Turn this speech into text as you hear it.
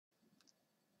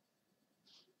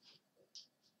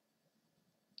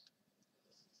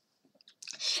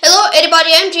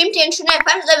everybody, I'm Jim Cherniaiev.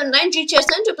 I'm level 9 G chess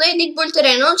to play League Bull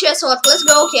Terrain on chess. Let's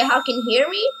go. Okay, how can you hear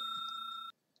me?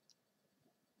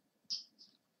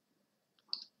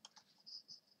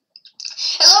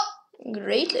 Hello.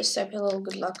 Great. Let's type hello.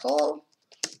 Good luck all.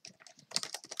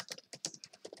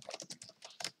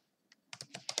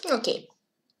 Okay.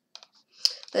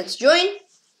 Let's join.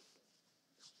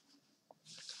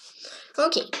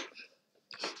 Okay.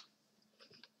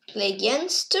 Play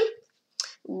against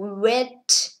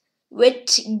Wet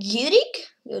Girig.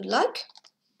 Good luck.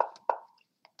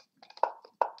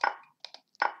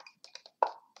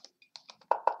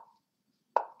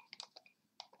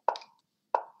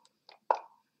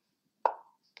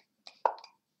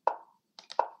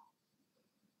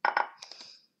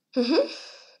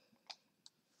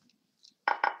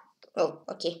 Oh,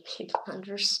 okay. People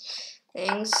hunters.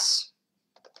 Thanks.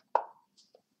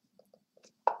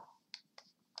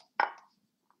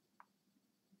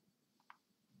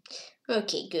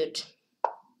 Okay, good.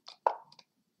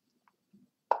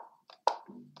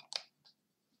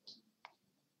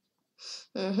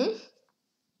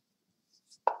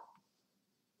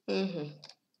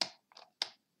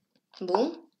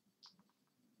 Boom.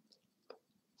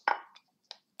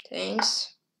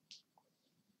 Thanks.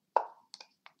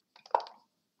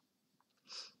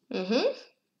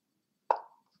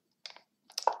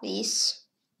 This.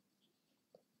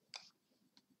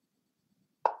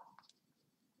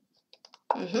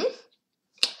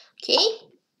 Okay.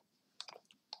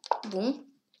 Boom.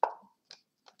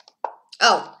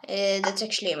 Oh, that's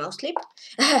actually a mouse slip.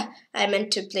 I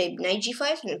meant to play knight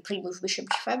g5 and pre-move bishop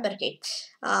g5, but okay.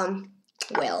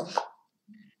 Well.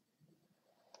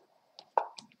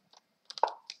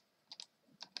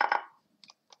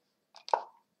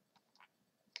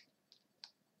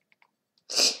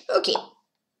 Okay.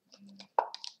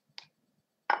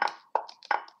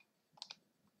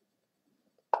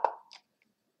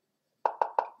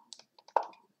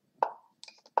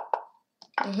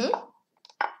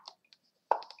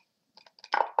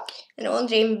 And on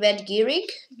dream Wet Girig.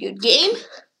 Good game.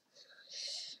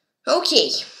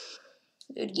 Okay.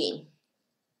 Good game.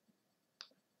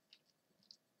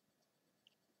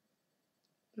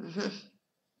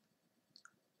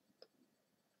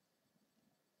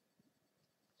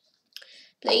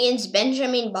 Play against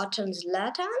Benjamin Button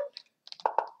Zlatan.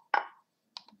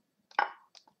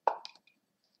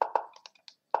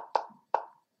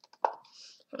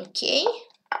 Okay.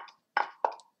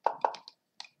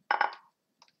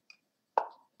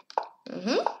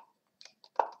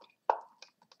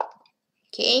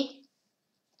 Okay.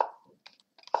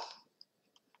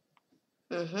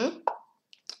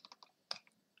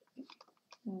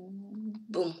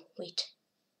 Boom.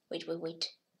 Wait.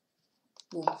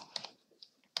 Boom.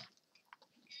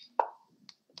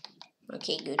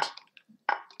 Okay, good.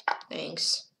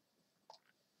 Thanks.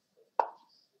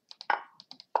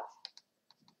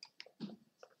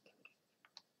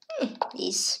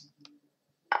 This.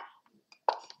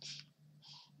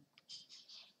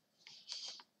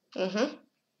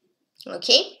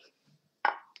 Okay.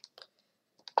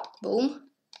 Boom.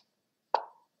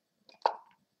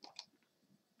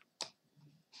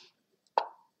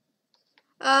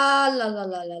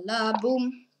 La,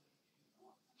 boom.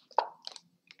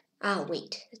 Ah,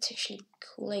 wait, that's actually a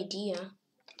cool idea.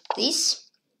 This.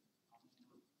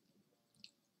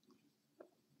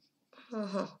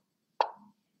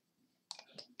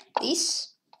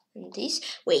 This and this.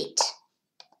 Wait.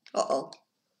 Uh-oh.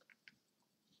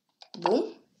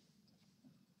 Boom.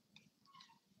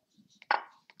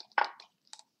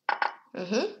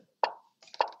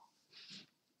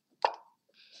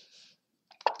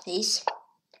 This.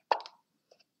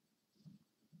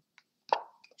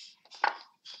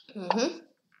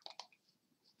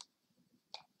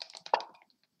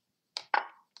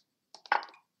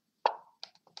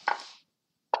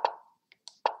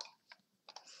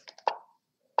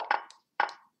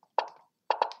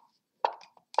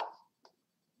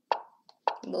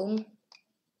 Boom.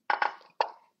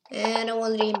 And I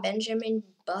want to Benjamin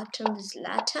Button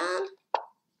Zlatan.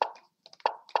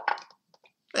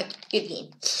 Okay, good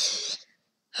game.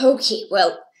 Okay,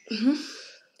 well,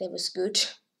 that was good.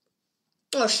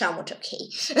 Or somewhat okay.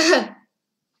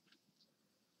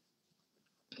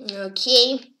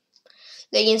 Okay.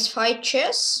 Against Fight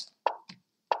Chess.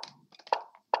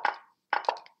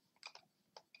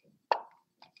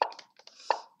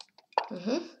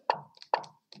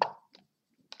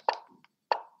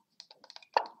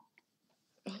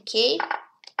 Okay.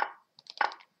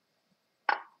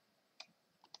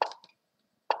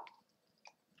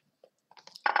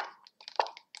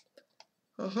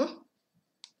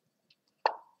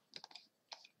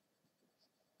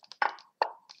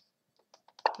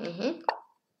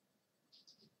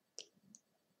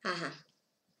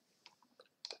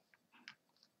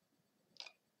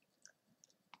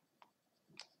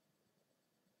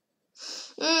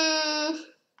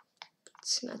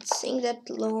 Let's not sing that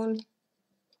alone.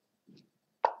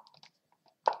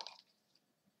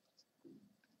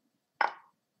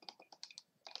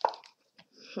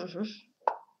 Okay.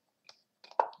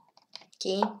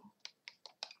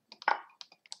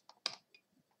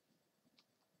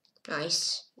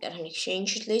 Nice. Got an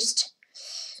exchange at least.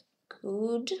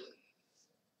 Good.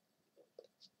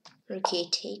 Okay,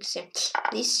 takes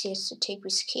this. He has to take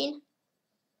with skin.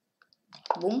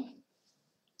 Boom.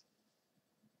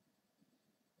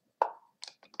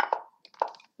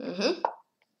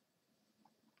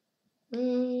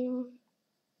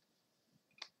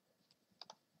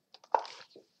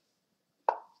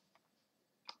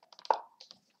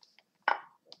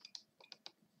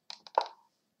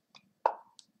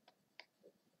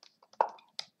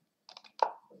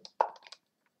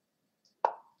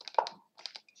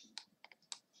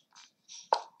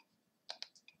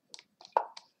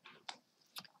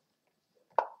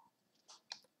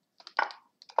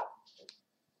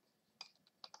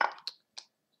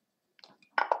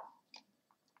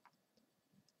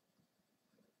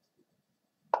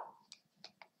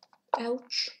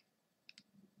 Ouch.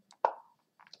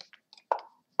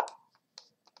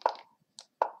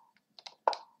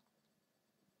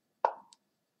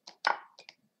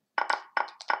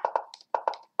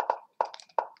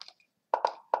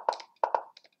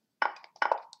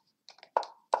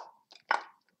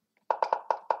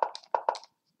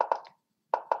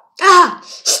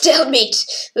 Stalemate.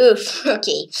 Oof.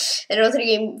 Okay. Another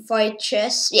game fight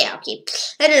chess. Yeah. Okay.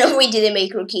 I don't know. We didn't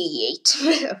make rook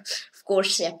e8. Of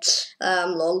course. Yeah.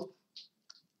 Lol.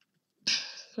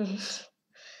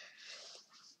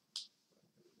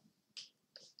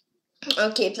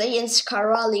 Okay. Play against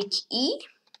Karalik E.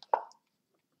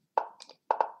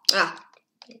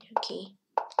 Okay. Okay.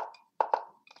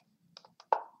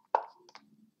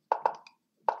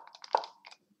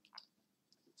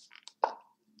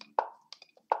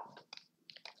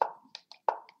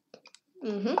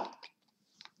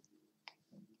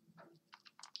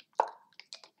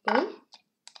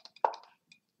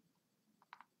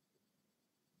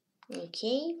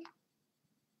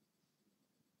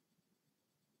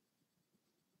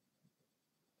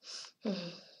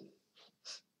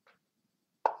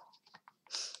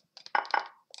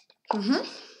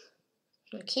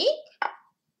 Okay.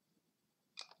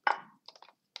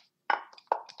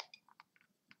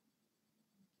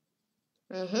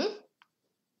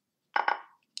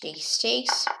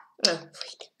 Takes. Oh,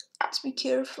 wait. Let's be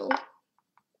careful.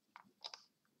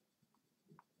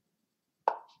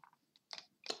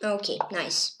 Okay,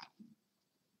 nice.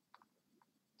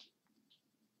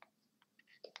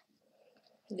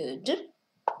 Good.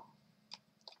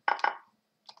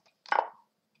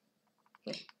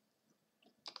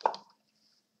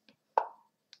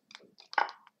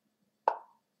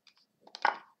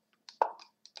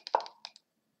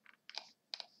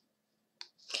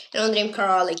 And Andrei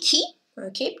Karaliki.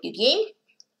 Okay, good game.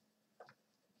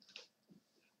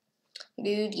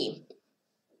 Good game.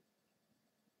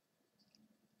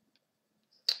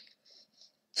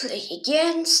 Play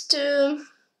against.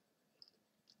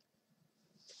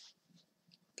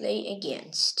 Play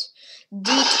against.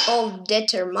 Deed of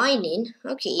Determining.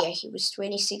 Okay, yeah, he was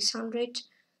 2600.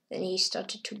 Then he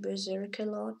started to berserk a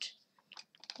lot.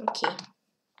 Okay.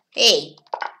 Hey.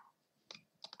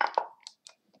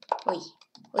 Oi.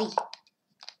 Oi.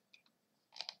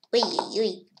 Oi.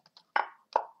 Oi.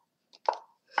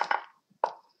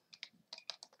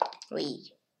 Oi.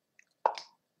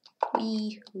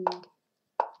 Wee.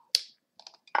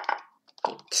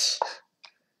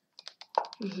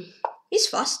 He's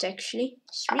fast actually.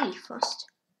 He's really fast.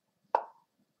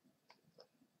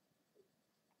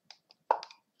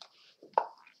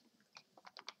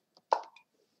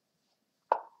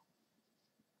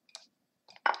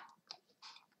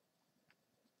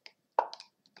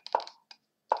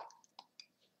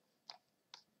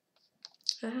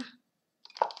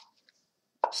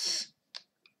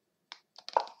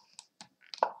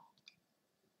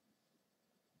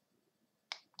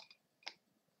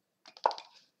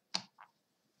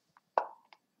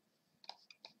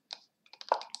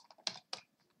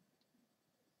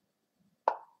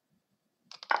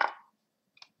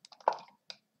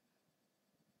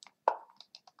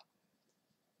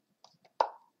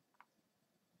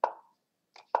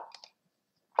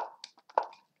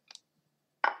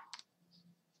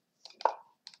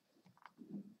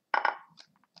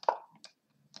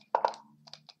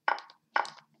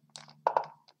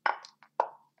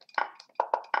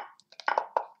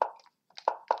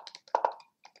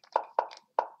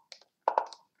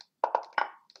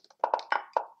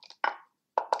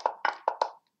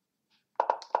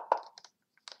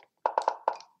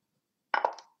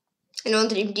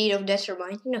 Another indeed of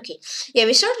determining. Okay. Yeah,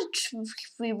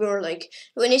 we were like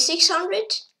 2600,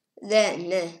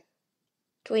 then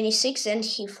 26, and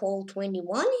he fall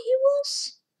 21 he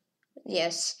was?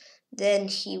 Yes. Then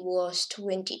he was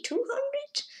 2200,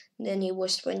 then he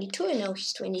was 22, and now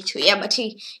he's 22. Yeah, but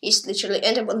he is literally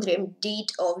another indeed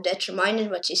of determining,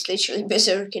 but he's literally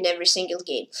berserk in every single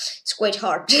game. It's quite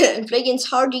hard. Play against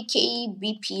Hardy K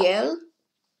BPL.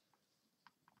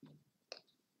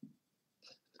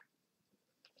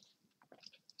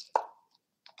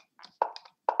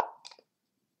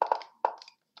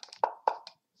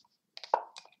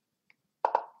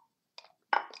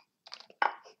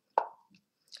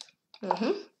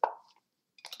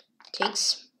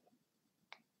 Takes.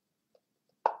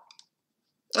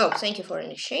 Oh, thank you for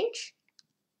an exchange.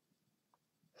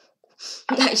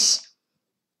 Nice.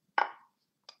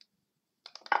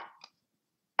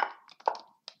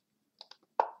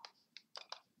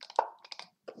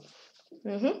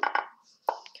 Mm-hmm.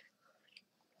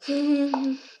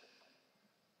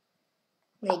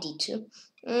 92.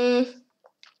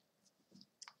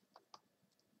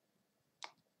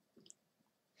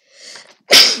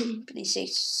 Please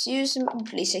excuse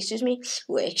me.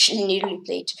 We actually nearly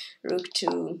played rook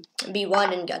to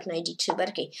b1 and got 92, but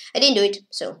okay, I didn't do it,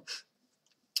 so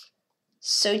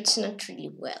it's not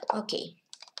really well. Okay,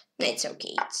 it's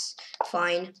okay, it's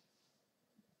fine.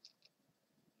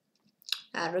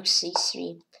 Rook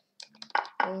c3.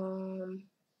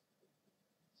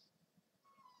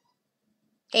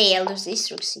 Hey, I'll do this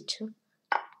rook c2.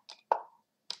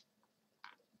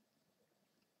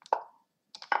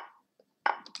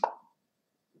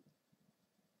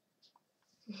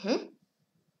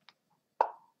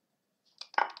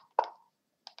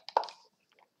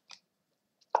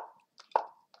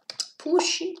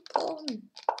 Push it on.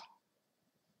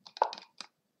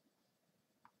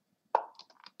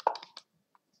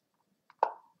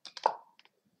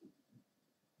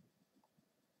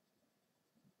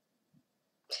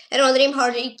 Another name,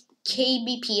 Hardy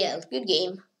KBPL. Good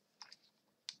game.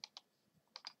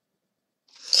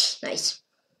 Nice.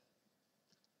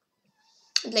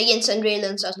 Play against Andrea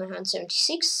Lens at my hand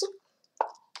 76.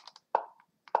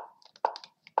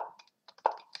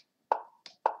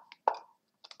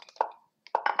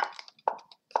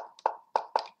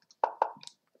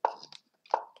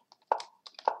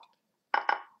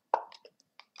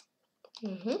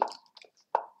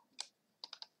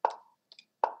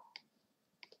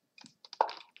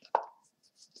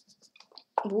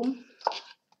 Boom.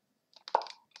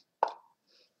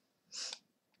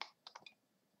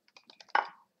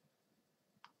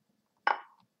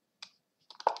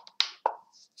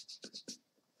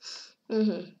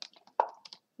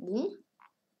 Boom.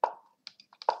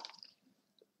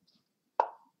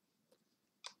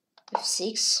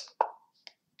 F6.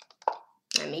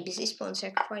 Maybe this pawn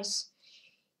sacrifice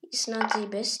is not the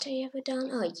best I ever done.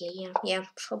 Oh yeah,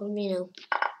 probably no.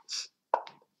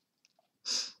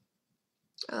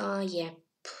 Yeah.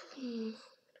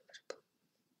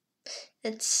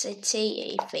 I'd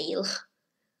say a fail.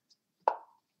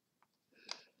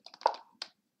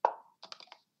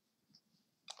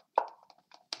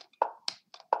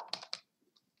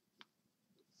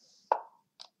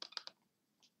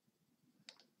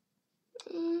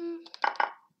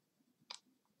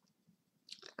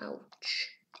 Ouch.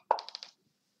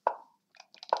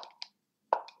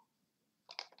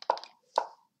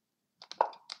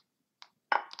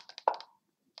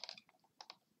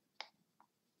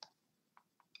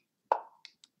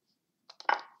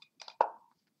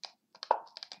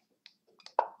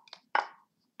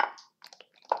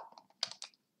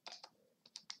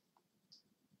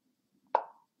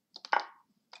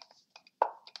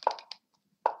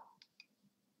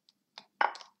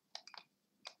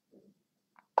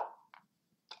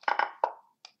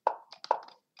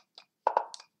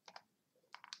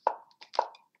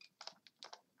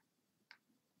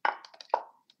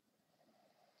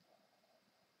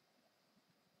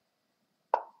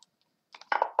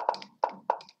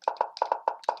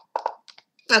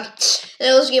 Okay,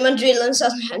 that was game on drill on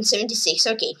 76.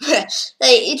 Okay,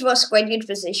 it was quite good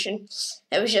position.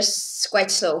 It was just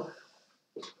quite slow.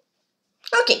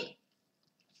 Okay.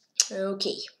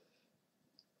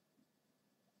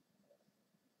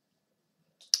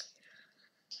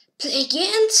 Play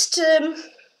against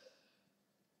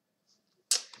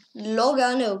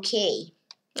Logan. Okay.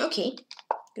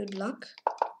 Good luck.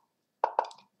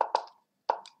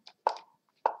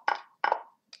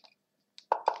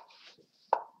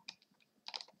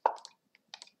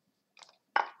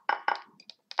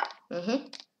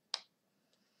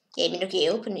 Yeah, I mean, okay,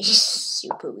 open is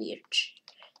super weird,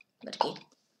 but okay.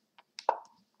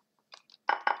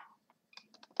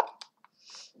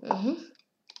 Boom.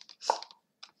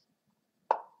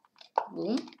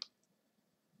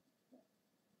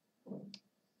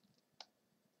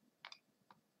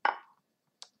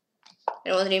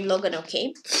 Another name Logan,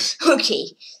 okay. Okay.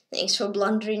 Thanks for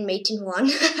blundering mating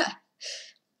one.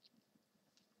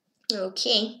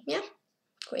 Okay, yeah.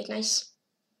 Quite nice.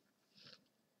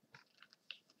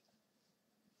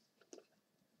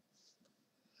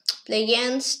 Play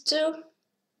against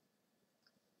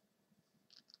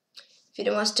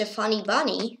Master Funny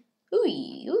Bunny.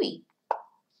 Ooey, ooey.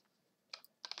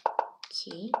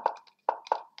 Okay.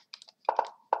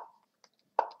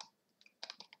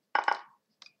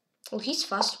 Oh, he's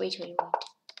fast. Wait.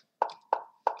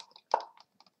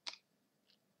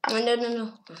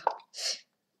 No.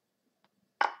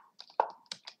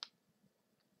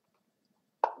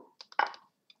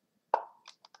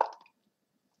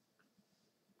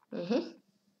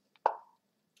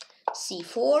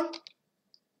 C4.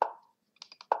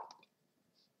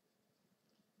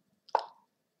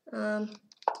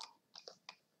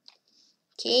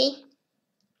 Okay.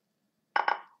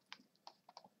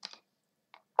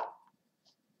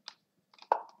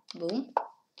 Boom.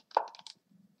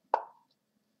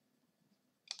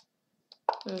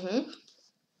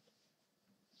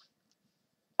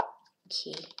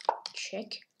 Okay.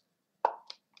 Check.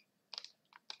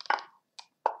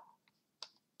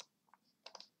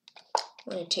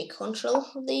 I'm gonna take control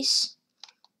of this.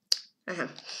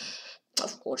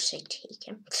 Of course I take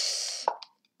him.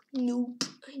 Nope,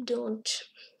 I don't.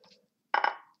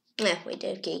 Wait,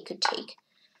 okay, could take.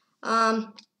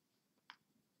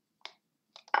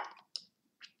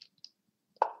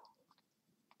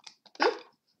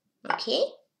 Okay.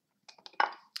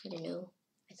 I don't know.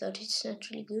 I thought it's not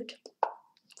really good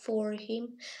for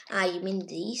him. You mean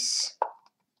this?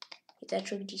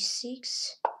 That rook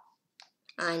d6.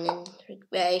 And then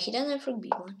he doesn't have rook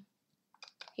b1.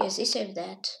 Yes, he saved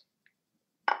that.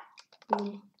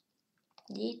 Boom.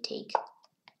 Did take.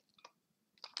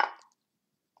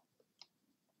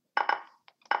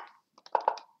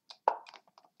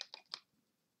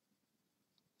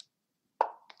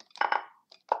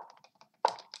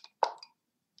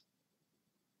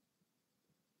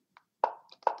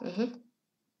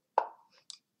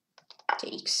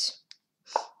 Takes.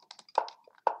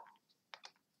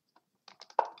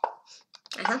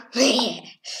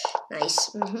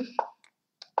 Nice. And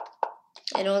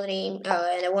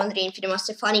I won the Infinite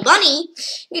Master Funny Bunny.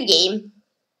 Good game.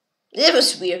 That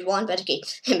was a weird one, but okay.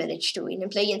 I managed to win and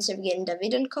play against him again,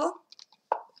 David and Co.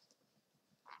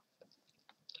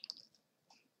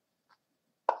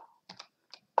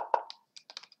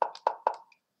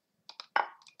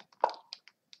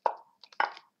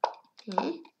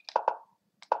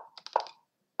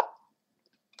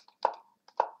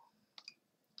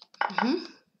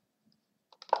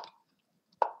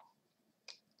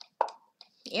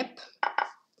 Yep.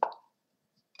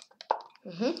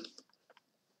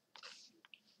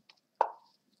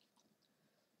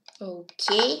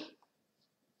 Okay.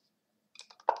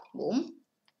 Boom.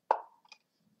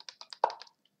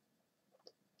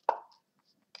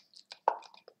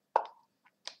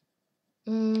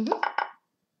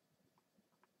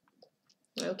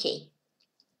 Okay.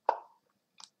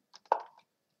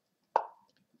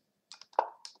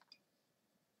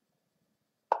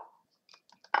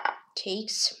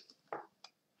 Takes.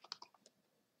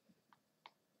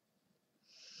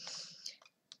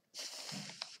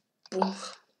 Boom.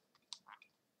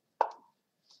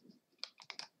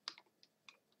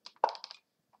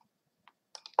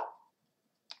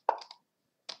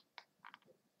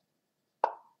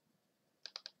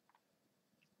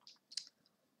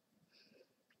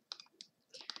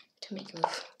 To make a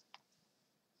move.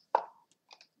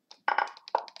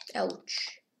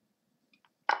 Ouch.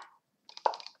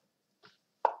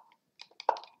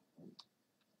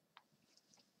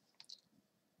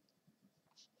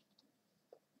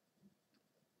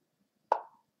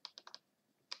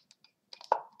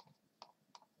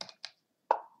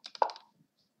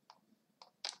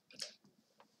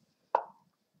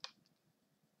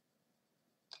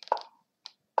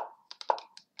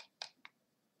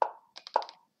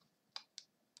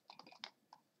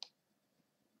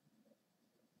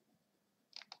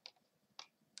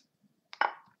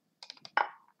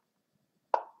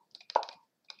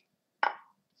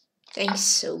 Thanks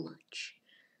so much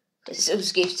for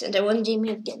those gifts, and I want Jamie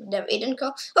again. David and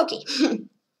Co. Okay.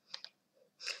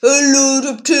 Hello,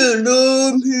 Captain,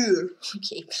 I'm here.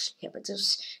 Okay, yeah, but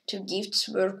those two gifts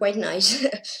were quite nice.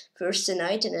 First a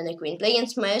knight and then a queen. Play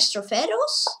against Maestro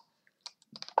Feros.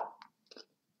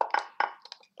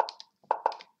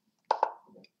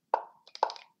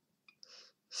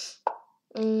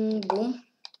 Boom.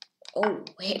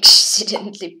 I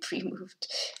accidentally pre-moved.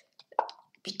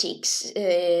 He takes,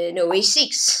 no,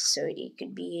 a6, so it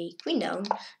could be a queen down,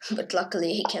 but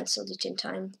luckily he cancelled it in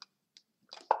time.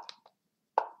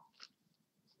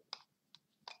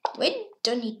 When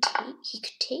don't he take? He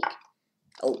could take?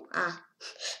 Oh,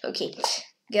 okay,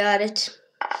 got it.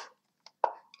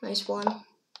 Nice one.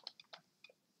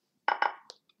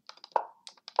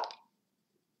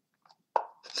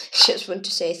 Just want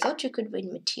to say, I thought you could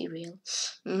win material.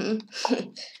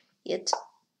 Yet,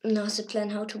 now's the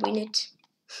plan how to win it.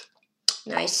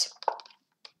 Nice.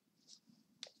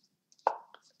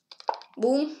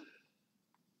 Boom.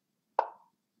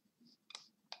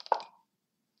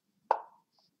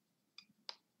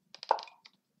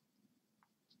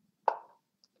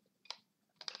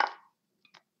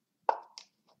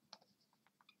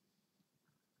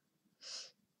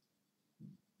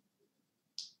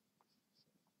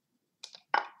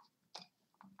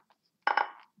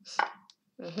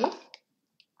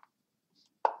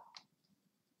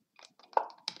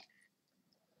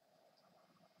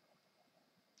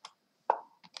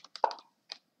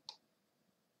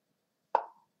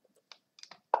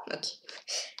 Okay.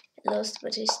 Lost,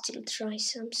 but I still try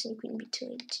something. Queen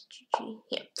b2, GG.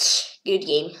 Yeah. Good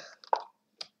game.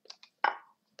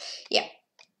 Yeah.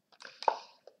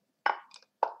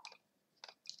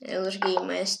 Another game,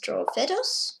 Maestro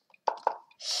Fedos.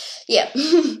 Yeah.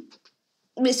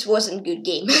 This wasn't good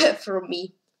game for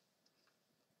me.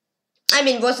 I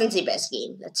mean, wasn't the best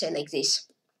game, let's say like this.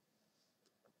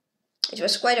 It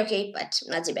was quite okay, but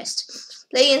not the best.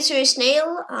 Play against your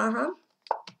snail,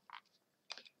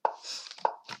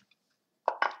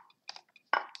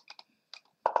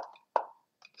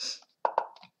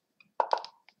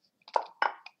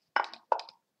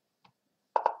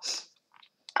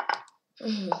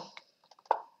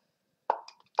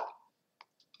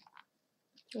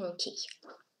 Okay.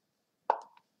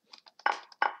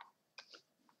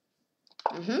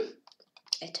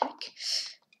 Attack.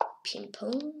 Ping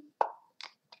pong.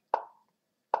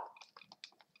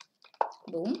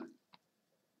 Boom.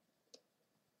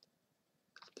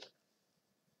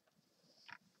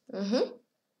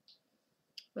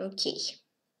 Okay.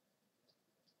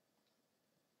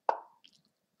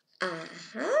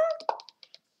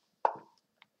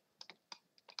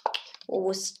 What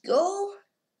was go?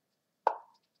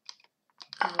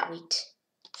 Wait.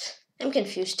 I'm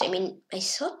confused. I mean, I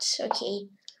thought, okay.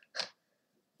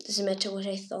 Doesn't matter what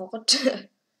I thought.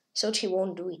 Thought he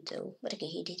won't do it though. But okay,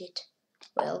 he did it.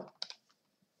 Well.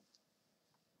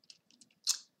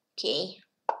 Okay.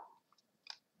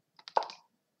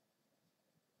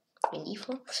 Queen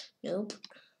d4? Nope.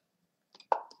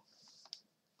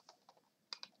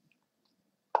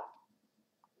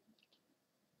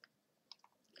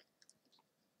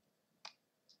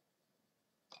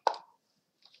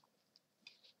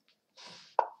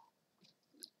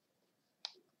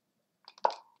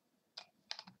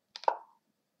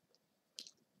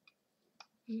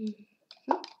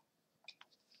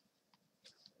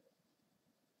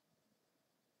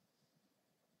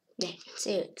 Yeah, it's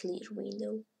a clear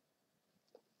window.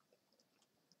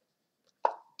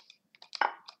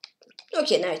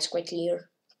 Okay, now it's quite clear.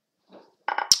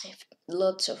 I have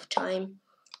lots of time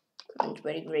and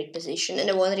very great position. And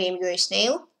I won the game, you're a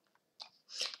snail.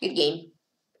 Good game.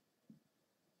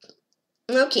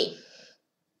 Okay.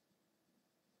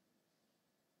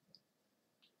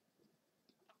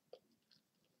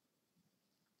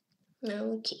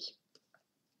 Okay.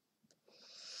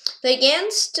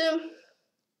 Against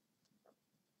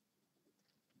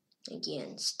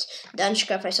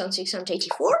Danchka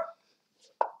 5684.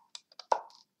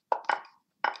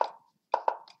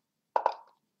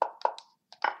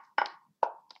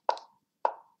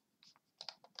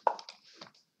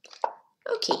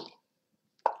 Okay.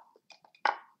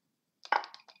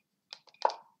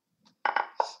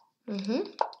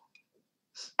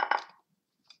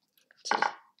 Okay.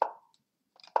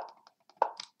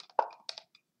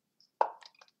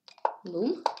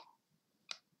 Boom.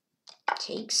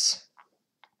 Takes.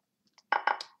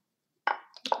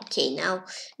 Okay, now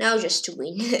just to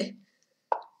win.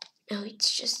 Now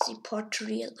it's just the part to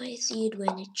realize the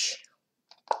advantage.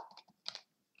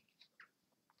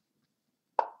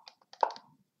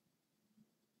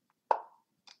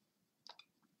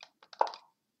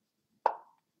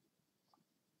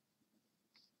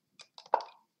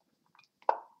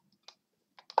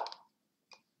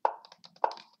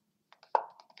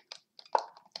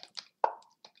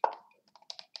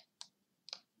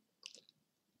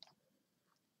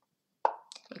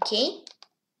 Okay.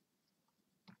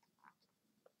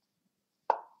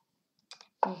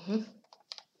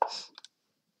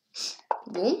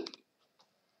 Boom.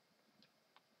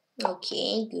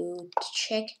 Okay, good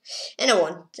check. And I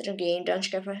won the game.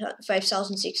 Dungeon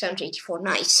 5684.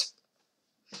 Nice.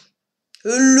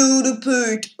 Hello, the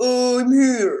pet. I'm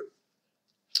here.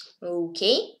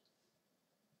 Okay.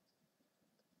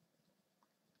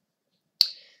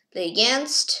 Play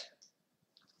against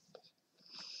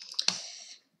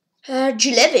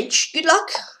Julevich. Good luck.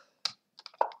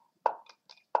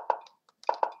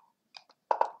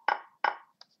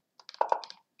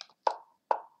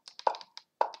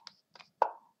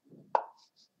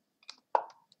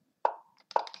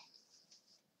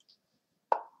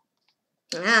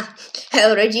 Ah, I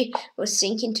already was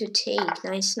thinking to take.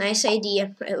 Nice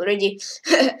idea. I already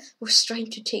was trying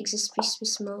to take this piece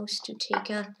with mouse to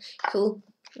take. Cool.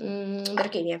 But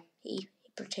okay, yeah, he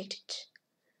protected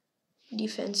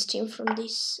defense team from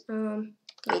this.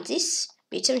 Wait, this?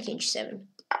 Wait, 17-7.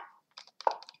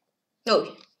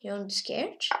 Oh, you're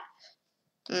scared?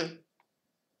 I'm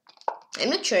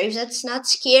not sure if that's not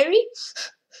scary.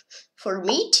 For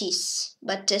me, it is.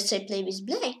 But as I play with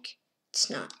black, it's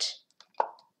not.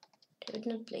 I would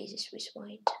not play this with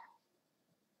white.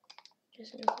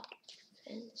 Doesn't have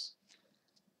defense.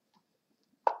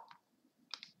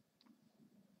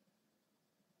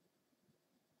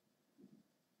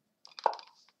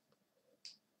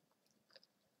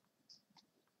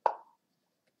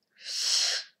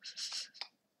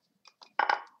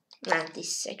 Nah,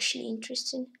 this is actually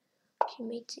interesting. Okay,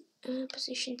 made the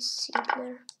position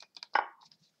simpler.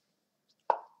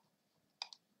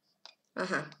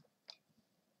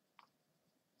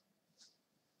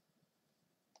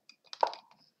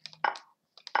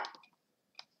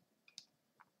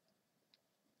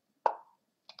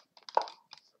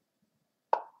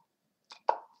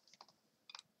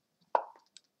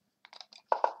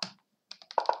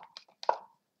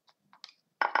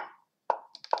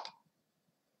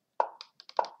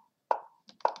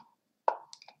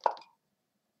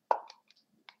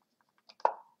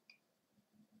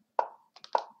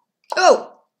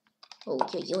 Oh! Oh,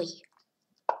 yo.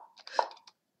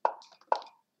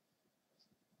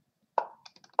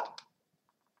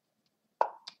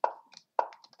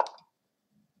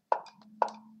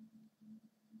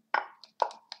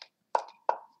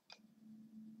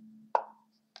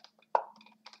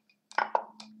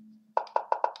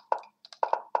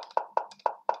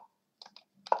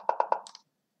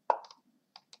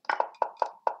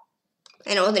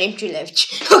 I know the name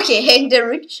Cherniaiev. Okay, hang the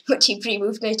rook, but he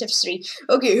pre-moved knight f3.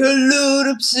 Okay, hello,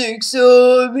 f6,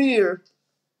 I'm here.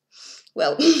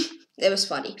 Well, that was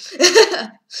funny.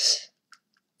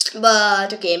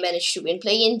 But okay, I managed to win.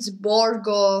 Play against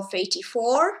Borgov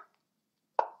 84.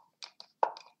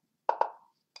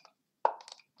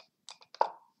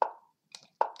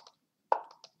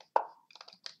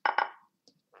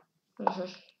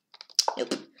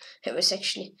 Nope. I was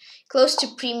actually close to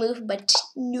pre-move, but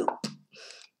nope.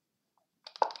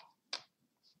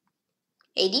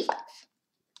 85.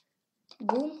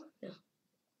 Boom. No.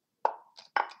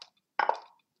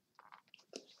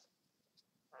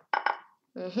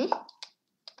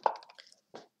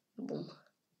 Boom.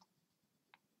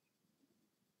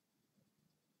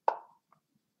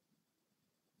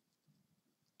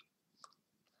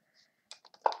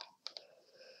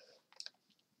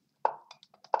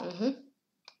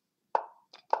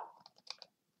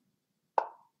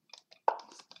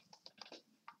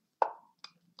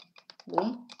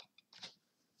 Boom.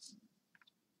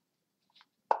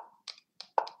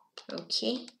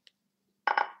 Okay.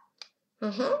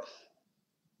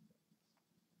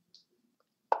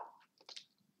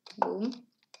 Boom.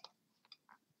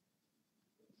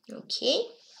 Okay.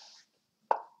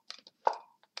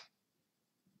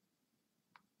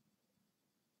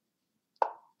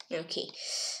 Okay.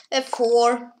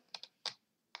 F4.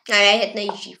 I had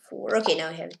knight g4. Okay, now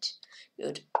I have it.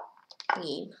 Good.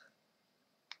 Game.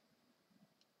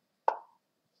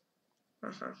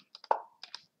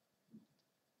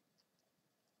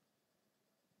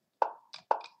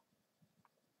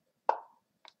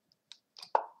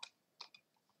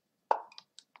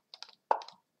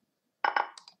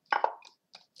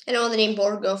 And on the name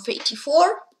Borgov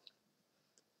 84.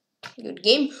 Good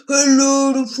game.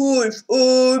 Hello, the 5.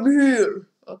 I'm here.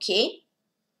 Okay.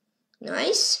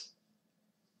 Nice.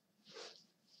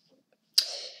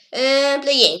 And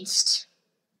play against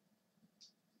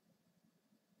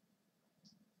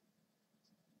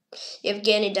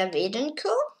Evgeny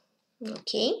Davydenko.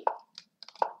 Okay.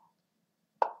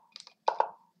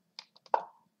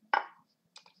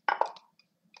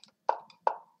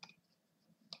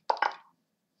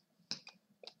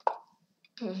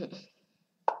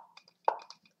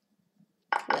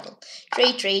 Well,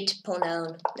 trade, pawn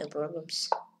down, no problems.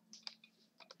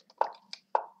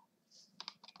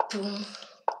 Boom.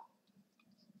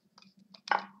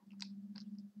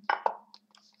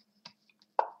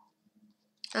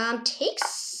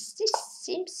 Takes. This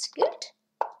seems good.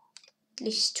 At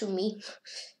least to me.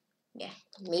 Yeah,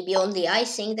 maybe only I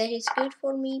think that it's good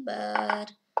for me, but I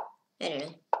don't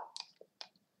know.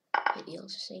 Maybe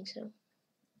also think so.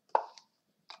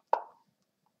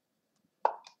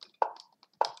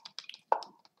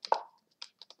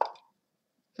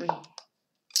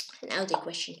 Now the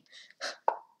question: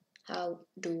 how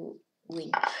to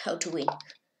win? How to win?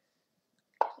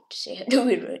 To say how do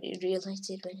we realize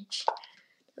the advantage?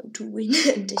 How to win?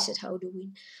 And they said how to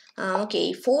win.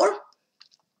 Okay, 4.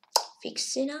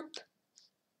 Fixing up.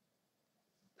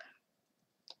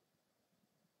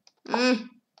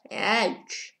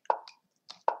 Ouch.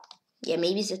 Yeah,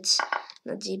 maybe that's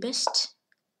not the best.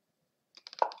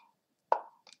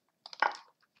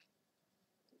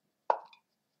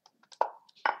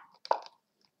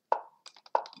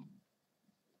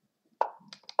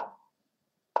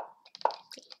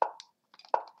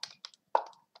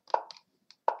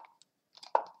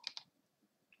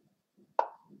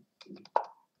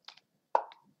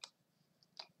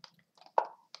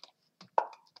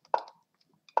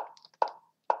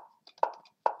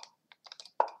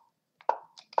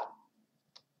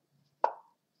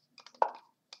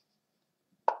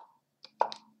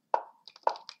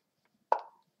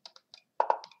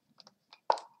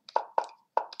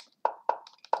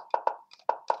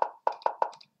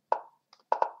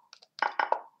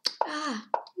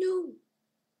 No.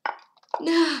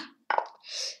 Nah.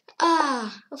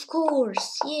 Of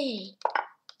course. Yay.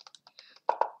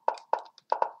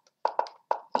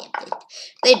 Yeah,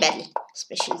 played badly,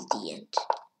 especially at the end.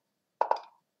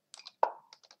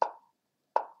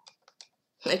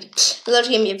 Okay, Lord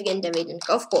Cherniaiev again, David,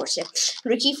 of course, yeah.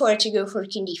 Rook e4 to go for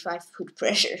king d5, put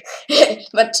pressure,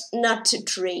 but not to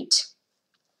trade.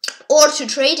 Or to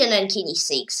trade and then king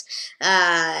e6.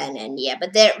 And then, yeah,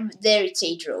 but there it's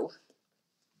a draw.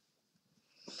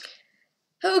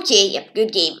 Okay, yep,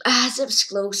 good game. That was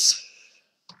close.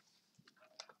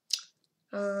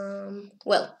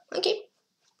 Well, okay.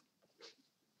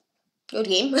 Good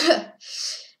game.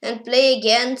 And play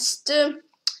against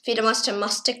FIDE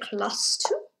Master Class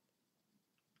 2.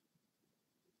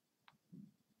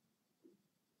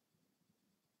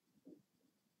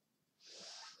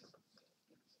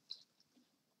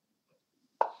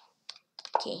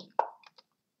 Okay.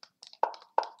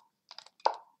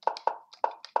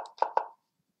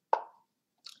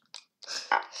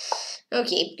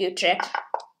 Okay, good trap.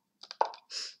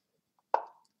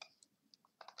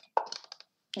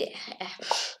 Yeah.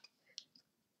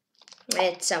 I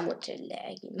had somewhat a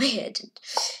lag in my head and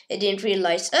I didn't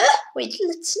realize. Wait,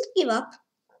 let's not give up.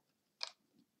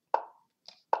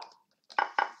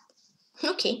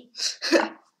 Okay.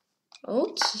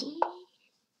 Okay.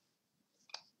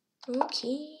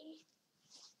 Okay.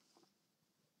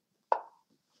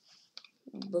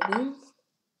 Boom.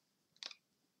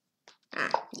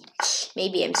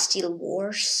 Maybe I'm still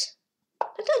worse.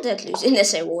 I'm not that losing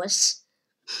as I was.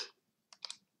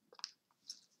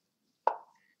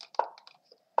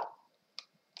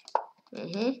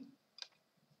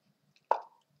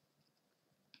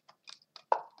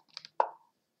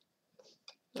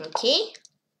 Okay.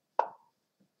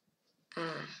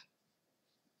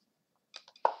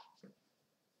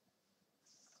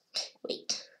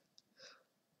 Wait.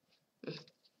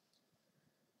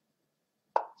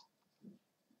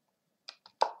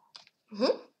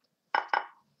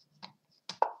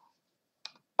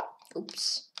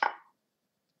 Oops.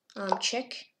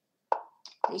 Check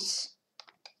this.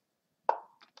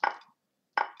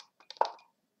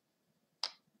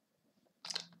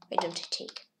 Why don't I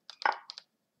take?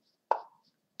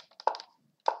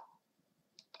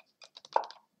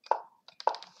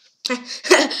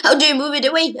 How do you move it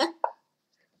away? Huh?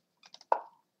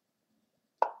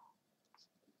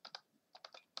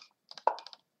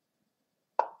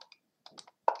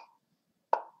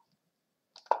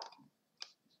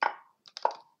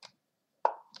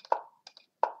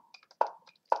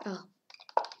 Oh.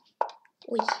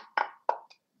 Oi.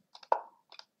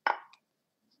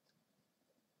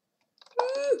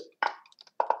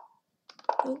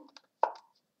 No.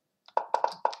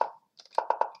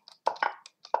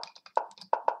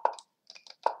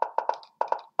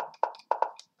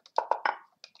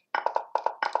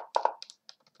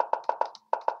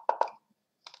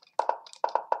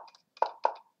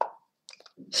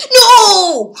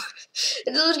 No!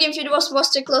 The little game feed was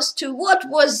Master Class 2. What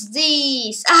was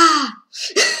this?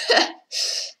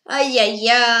 Ay, ay,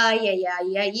 ay, ay,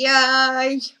 ay, ay,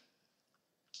 ay.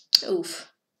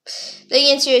 Oof.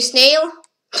 Playing into a snail.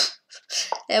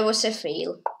 That was a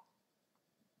fail.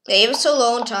 Yeah, it was so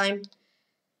long time.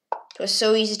 It was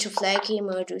so easy to flag him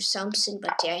or do something,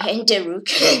 but yeah, I had the rook.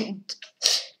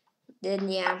 Then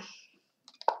yeah.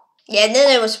 Yeah, and then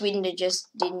I was winning. I just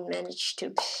didn't manage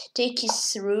to take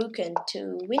his rook and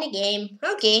to win a game.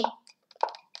 Okay.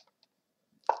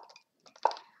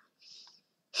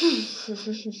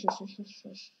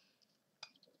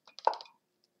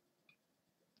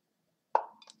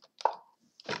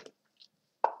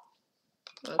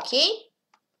 Okay.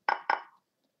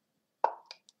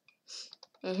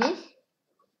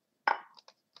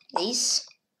 This.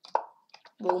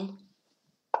 Boom.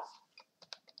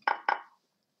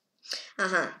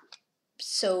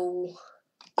 So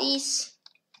this.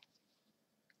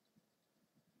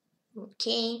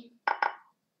 Okay.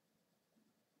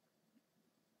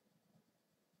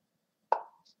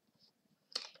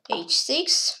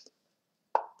 H6.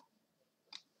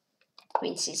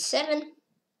 Queen C7.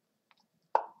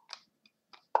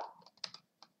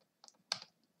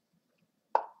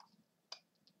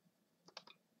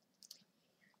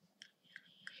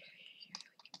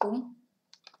 Boom.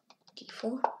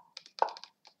 D4.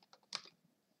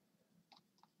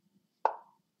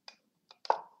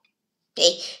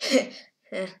 Hey.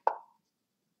 I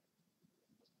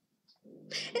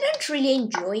don't really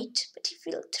enjoy it, but if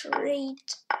we'll trade,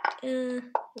 I don't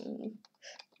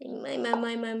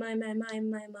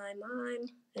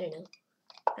know.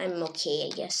 I'm okay,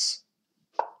 I guess.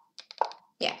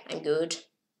 Yeah, I'm good.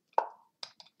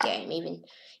 Yeah, I'm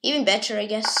even better, I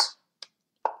guess.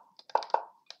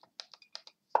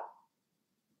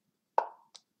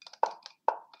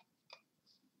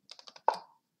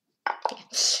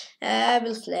 I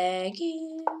will flag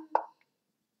him.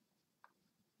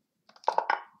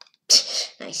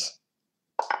 Nice.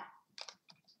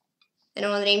 I don't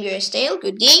want to name you a stale.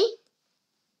 Good game.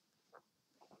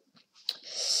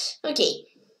 Okay.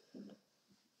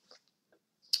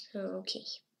 Okay.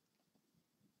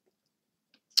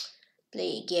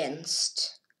 Play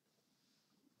against.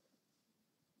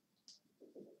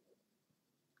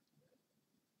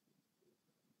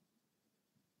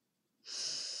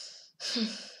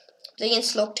 Play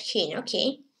against Tykhon.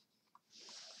 Okay.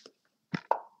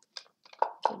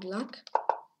 Good luck.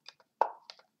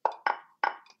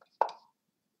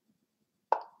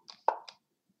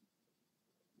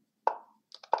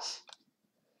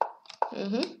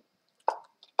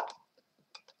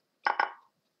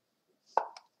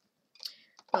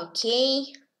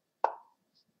 Okay.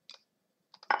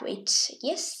 Wait.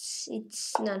 Yes,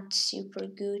 it's not super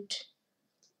good.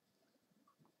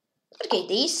 Okay,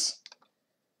 this.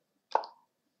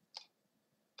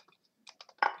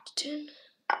 10.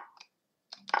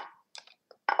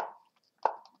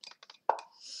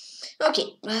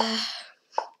 Okay.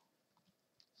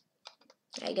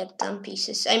 I got some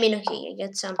pieces. I mean, okay, I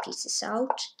got some pieces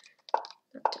out.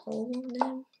 Not all of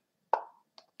them.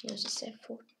 Here's a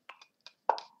F4.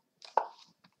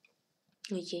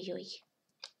 Oi, oi, oi.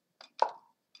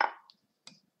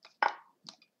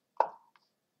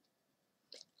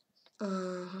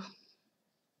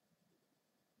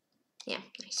 Yeah,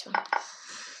 nice one.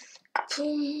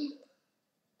 Boom.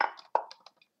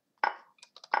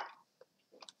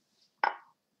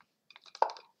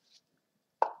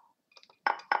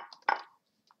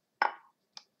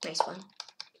 Nice one.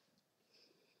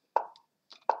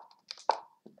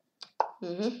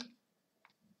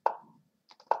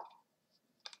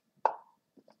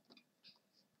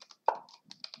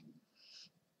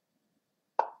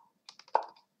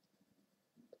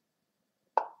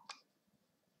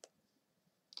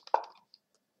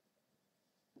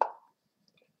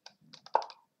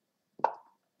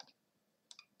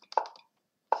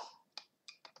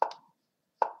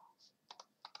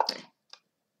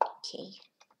 Okay.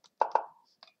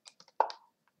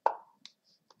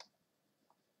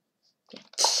 Yeah.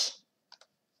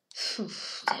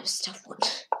 That was a tough one.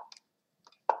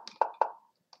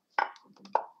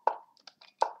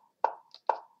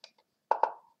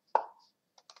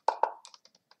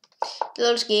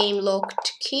 Close game,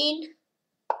 locked king.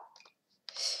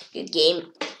 Good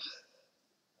game.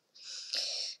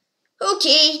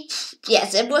 Okay.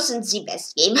 Yes, it wasn't the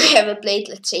best game I ever played.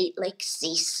 Let's say it like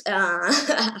this.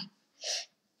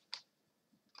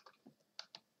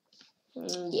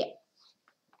 Yeah.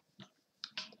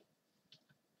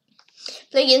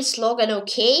 Play against Logan,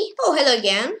 okay. Oh, hello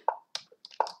again.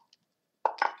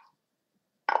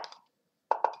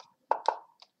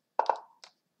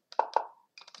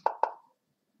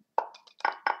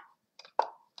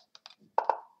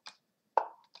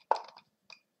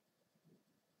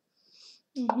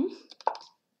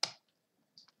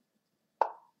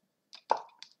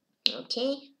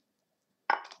 Okay.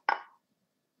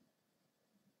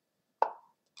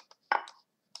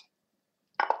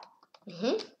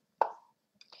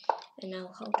 And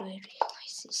now how do I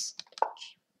realize this?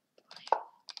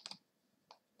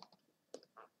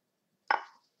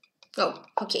 Oh,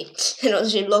 okay.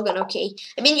 Another Logan, okay.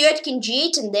 I mean, you had King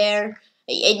G8 and there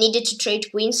I needed to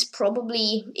trade queens.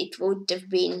 Probably it would have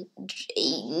been an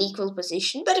equal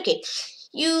position, but okay.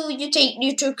 You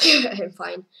took. I'm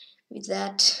fine with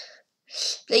that.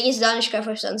 Playing against Danish guy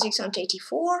for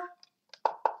 684.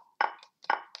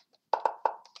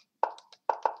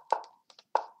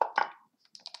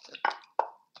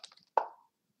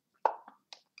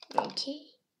 Okay.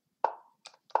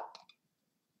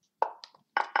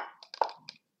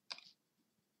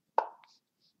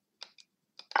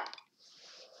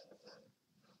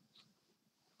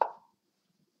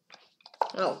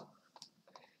 Oh,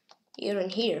 here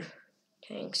and here.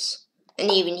 Thanks.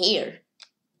 And even here.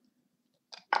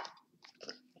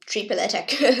 Triple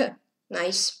attack.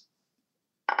 Nice.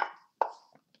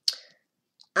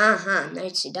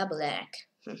 Nice double attack.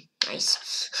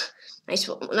 Nice. Nice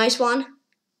one. Nice one.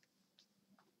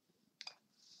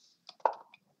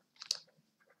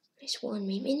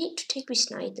 Maybe I need to take this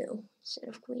knight though, instead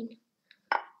of queen.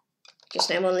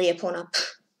 Because I'm only a pawn up.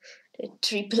 The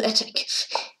triple attack.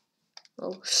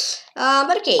 Oh.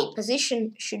 But okay,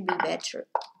 position should be better.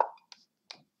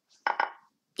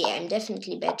 Yeah, I'm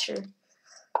definitely better.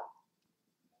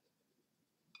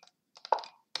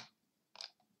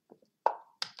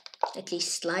 At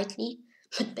least slightly,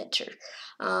 but better.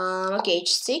 Okay,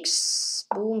 h6,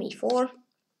 boom, e4.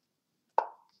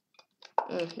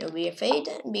 No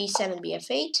bf8, b7,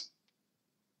 bf8.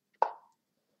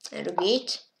 And rook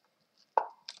 8.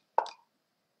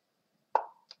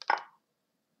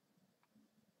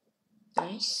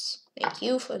 Nice. Thank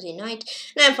you for the knight.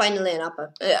 And I'm finally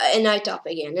a knight up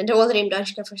again. And the other name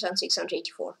Danshka for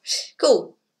 684.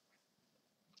 Cool.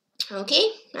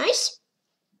 Okay, nice.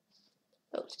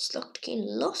 Oh, this locked king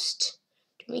lost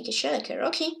to Mika Scheleker.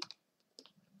 Okay.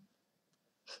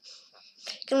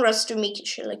 Congrats to Mika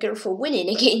Scheleker for winning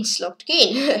against locked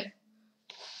king.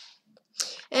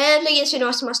 And against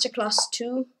International Masterclass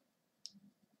 2.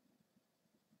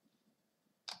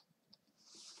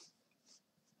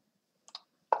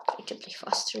 Try to play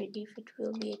faster if it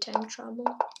will be a time trouble.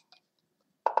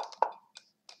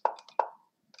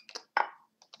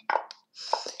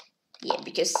 Yeah,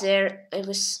 because there I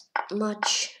was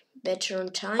much better on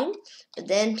time, but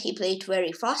then he played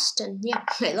very fast and yeah,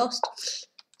 I lost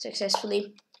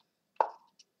successfully.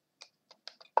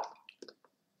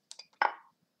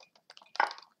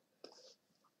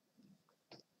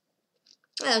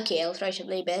 Okay, I'll try to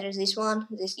play better in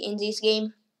this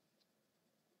game.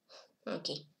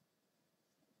 Okay.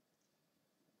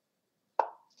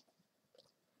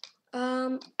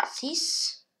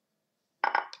 This.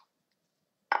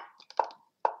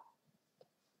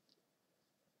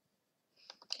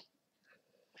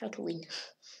 How to win?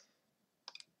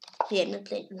 Yeah, not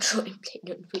play, not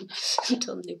win, not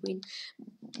only win.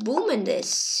 Boom, and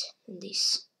this, and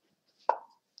this.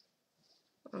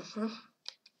 Uh-huh.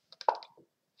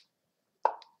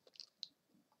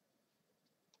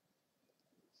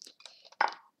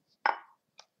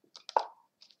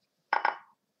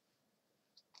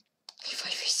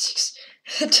 Five e6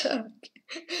 attack.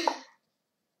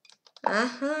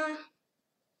 Uh-huh.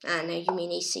 Ah, no, you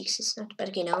mean a6 is not, but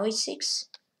okay, now a6.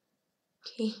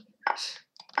 Okay.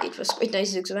 It was quite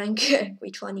nice to rank,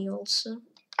 quite funny also.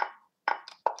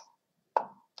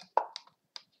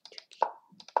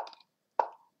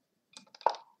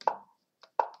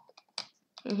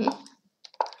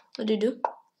 What do you do?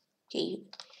 Okay, you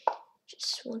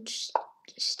just want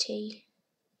to stay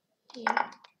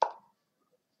here.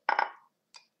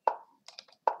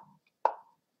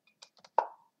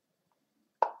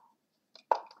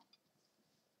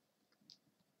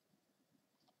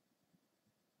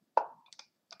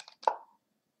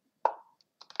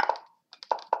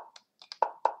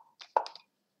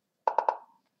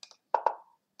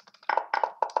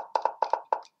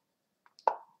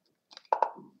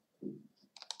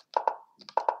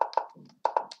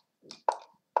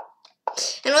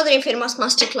 Another Infamous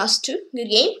Masterclass 2, good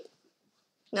game.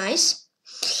 Nice.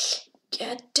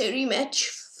 Get a rematch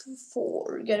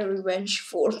get a revenge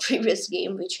for previous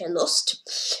game which I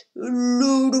lost.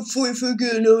 Load of 5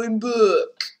 again, I'm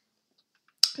back.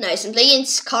 Nice, and playing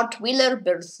Cartwheeler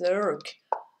Berserk.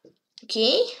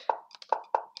 Okay.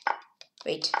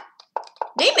 Wait.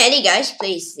 Not many guys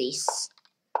plays this.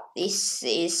 This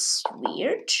is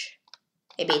weird.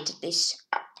 I baited this.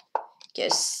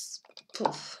 Because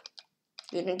poof.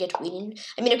 You don't get winning.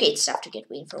 I mean, okay, it's tough to get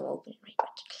win from open, right?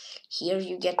 But here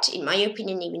you get, in my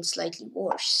opinion, even slightly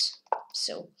worse.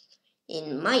 So,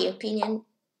 in my opinion,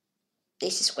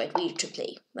 this is quite weird to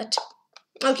play. But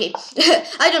Okay,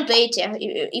 I don't play it, yeah.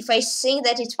 If I think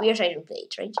that it's weird, I don't play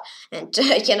it, right? And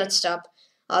I cannot stop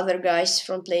other guys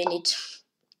from playing it.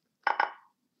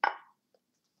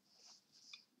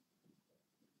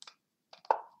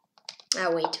 Ah,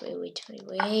 wait.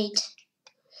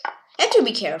 I have to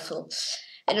be careful.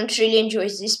 I don't really enjoy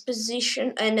this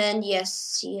position. And then,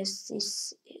 yes,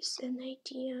 this is an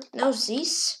idea. Now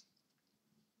this.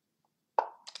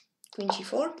 Queen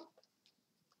g4.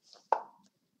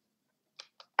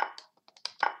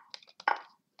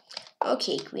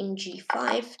 Okay, queen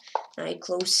g5. I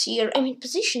close here. I mean,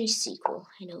 position is equal,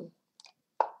 I know.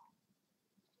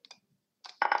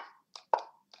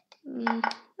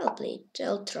 I'll play it.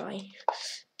 I'll try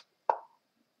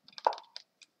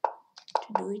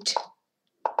to do it.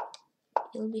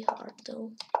 It'll be hard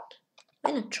though.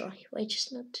 Why not try? Why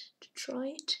just not to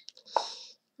try it?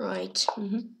 Right.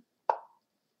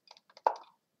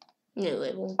 No,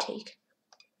 it won't take.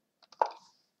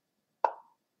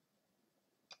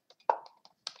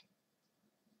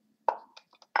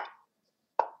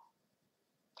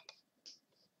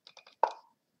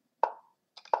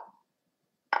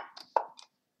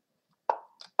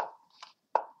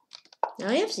 Now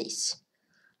I have this.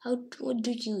 What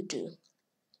do you do?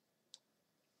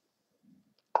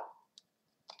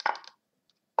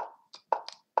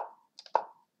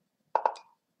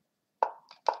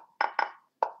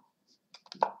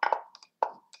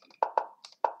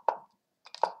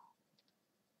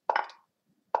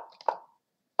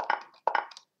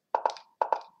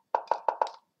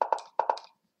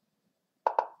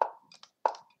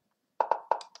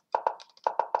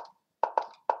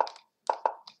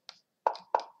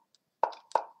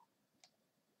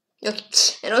 Okay,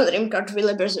 another dream card,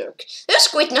 Villa Berserk. It was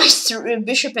quite nice to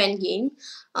bishop endgame.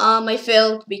 I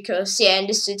felt because, yeah, I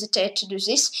understood that I had to do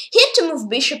this. He had to move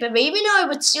bishop away, even though I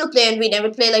would still play and win. I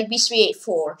would play like b3,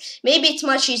 a4. Maybe it's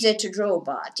much easier to draw,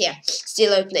 but yeah,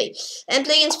 still I play. And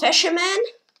play against Fisherman.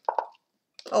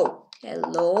 Oh,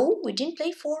 hello. We didn't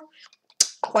play for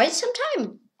quite some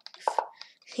time.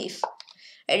 If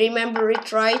I remember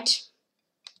it right.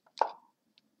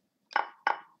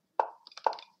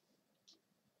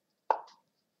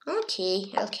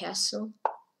 Okay, I'll castle.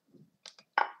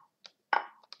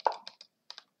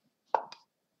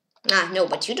 Ah, no,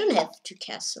 but you don't have to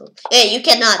castle. Yeah, you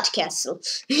cannot castle.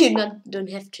 You don't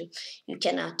have to. You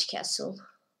cannot castle.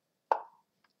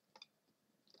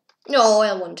 No,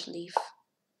 I want to leave.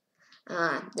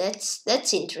 Ah,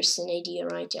 that's interesting idea,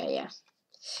 right? Yeah.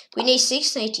 Queen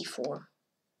a6, knight e4.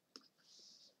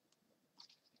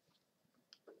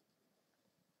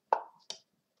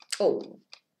 Oh,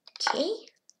 okay.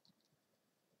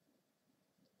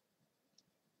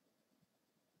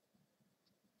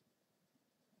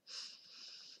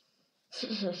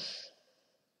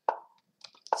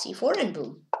 c4 and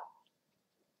boom.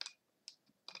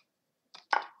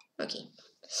 Okay.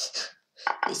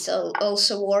 This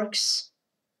also works.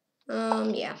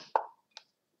 Yeah.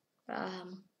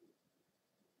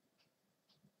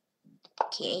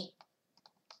 Okay.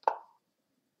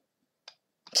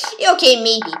 Okay,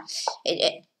 maybe.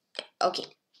 Okay.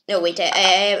 No, wait. I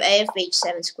have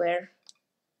h7 square.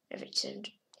 I have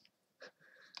h7.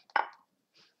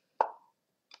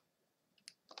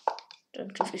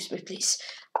 Don't confuse me, please.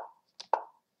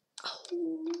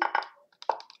 Oh.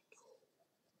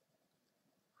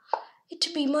 Need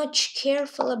to be much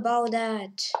careful about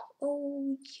that.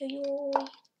 Oh, yo.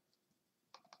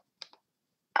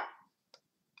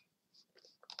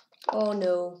 Oh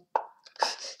no.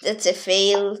 That's a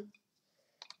fail.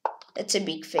 That's a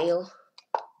big fail.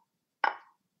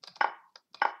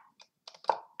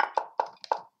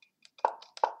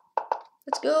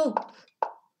 Let's go.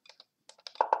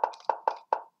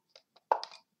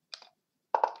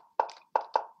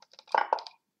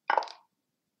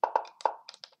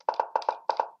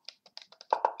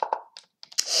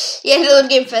 Yeah, little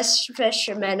game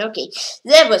fisherman. Okay,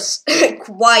 that was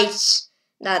quite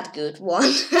not good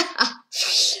one.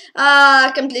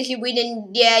 Completely we didn't.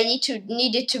 Yeah,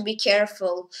 needed to be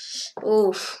careful.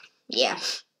 Oof. Yeah.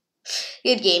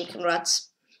 Good game, congrats.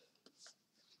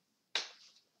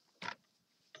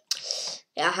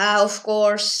 Yeah, of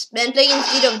course. Been playing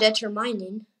instead of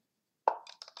determining.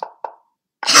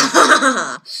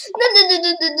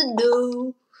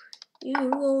 No.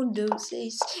 You won't do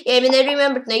this. Yeah, I mean, I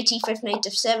remembered knight e5, knight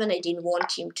f7. I didn't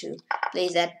want him to play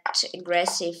that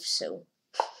aggressive, so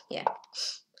yeah.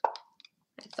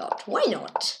 I thought, why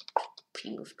not?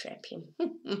 Pre-move trap him.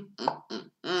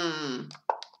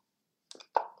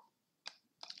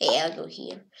 Hey, I'll go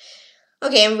here.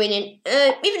 Okay, I'm winning.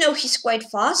 Even though he's quite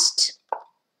fast,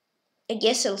 I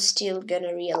guess I'll still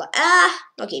gonna realize. Ah,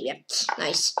 okay, yeah,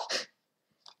 nice.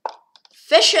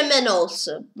 Fisherman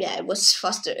also. Yeah, it was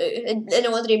faster.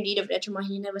 Another indeed of better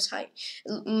mine. I was high.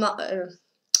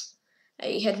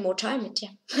 I had more time. But yeah.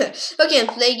 Okay, and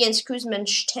play against Kuzman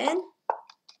 10.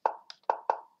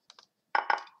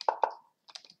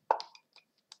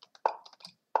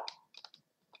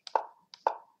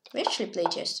 We actually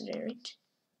played yesterday, right?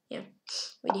 Yeah,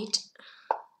 we did.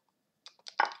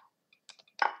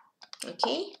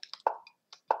 Okay.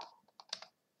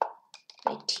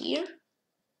 Right here.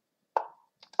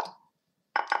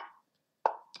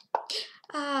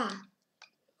 Ah,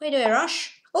 why do I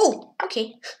rush? Oh,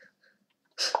 okay.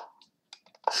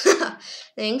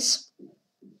 Thanks.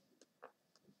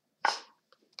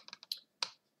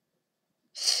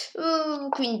 Ooh,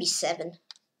 queen b7.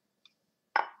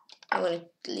 I want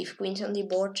to leave queens on the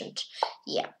board, and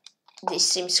yeah, this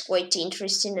seems quite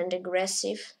interesting and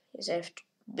aggressive. As I have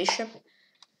bishop,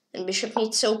 and bishop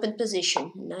needs open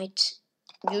position. Knight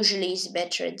usually is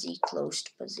better at the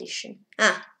closed position.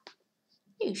 Ah,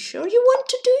 are you sure you want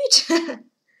to do it?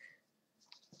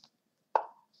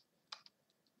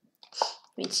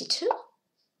 Queen c2.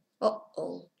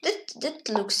 Oh, that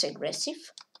looks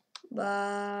aggressive,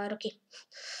 but okay.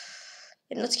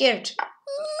 I'm not scared.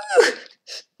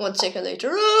 1 second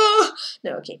later.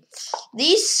 No, okay.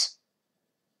 This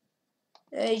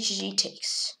HG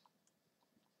takes.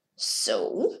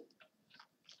 So,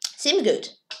 seems good.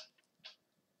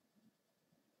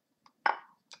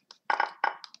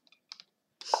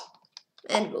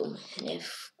 And boom, and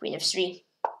F, queen f3.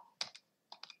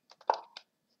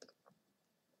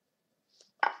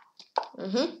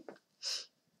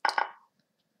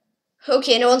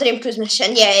 Okay, no wonder him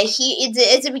Kuzmashan. Yeah, he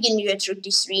at the beginning you took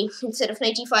d3 instead of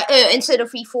 95, instead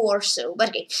of e4. So, but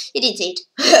okay, he didn't say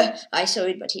it. I saw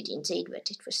it, but he didn't say it. But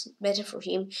it was better for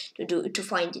him to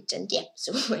find it, and yeah,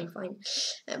 so I'm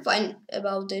fine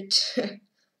about it.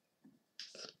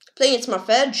 Playing it's my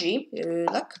fair G.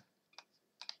 Luck.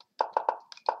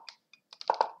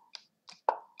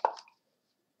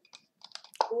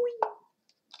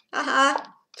 Haha.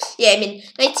 Yeah, I mean,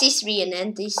 knight c3 and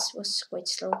then this was quite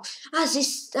slow.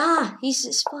 He's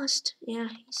fast. Yeah,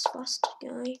 he's fast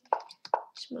guy.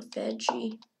 It's my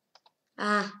veggie.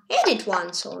 I had it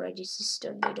once already, this is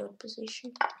the middle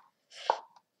position.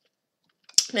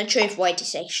 Not sure if white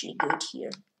is actually good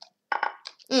here.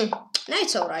 No,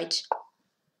 it's alright.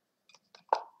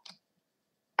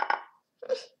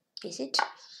 Is it?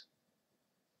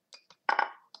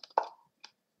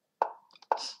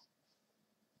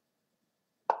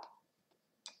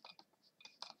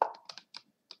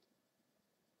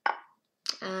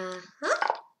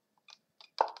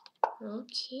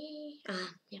 Okay.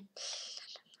 Yeah.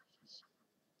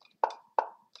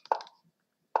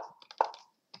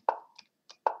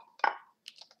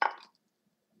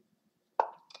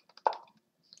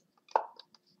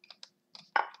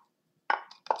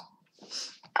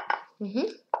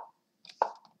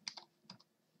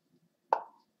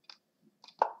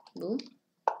 Boom.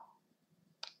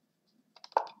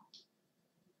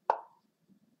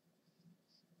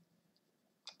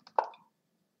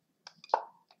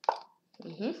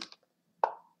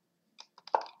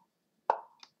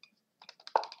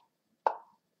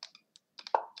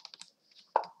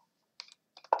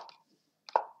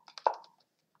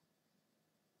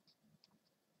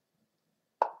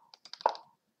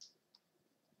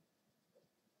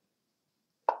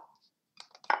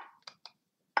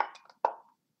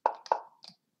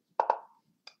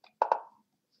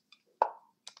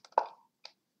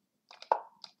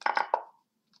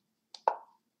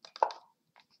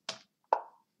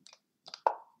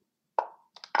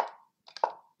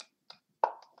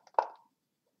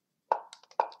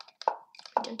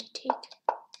 Don't I take?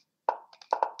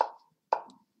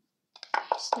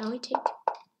 Yes, now I take.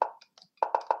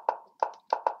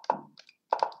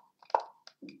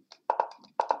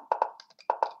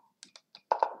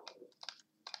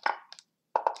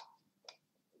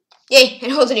 Yay,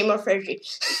 and hold anymore Frederick.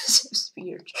 This is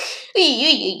weird.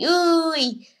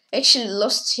 Actually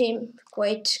lost him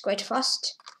quite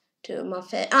fast to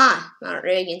Marfer.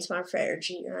 Against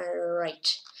Marfergy.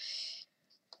 Right.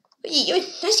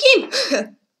 Nice game.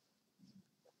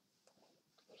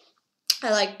 I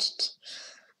liked it.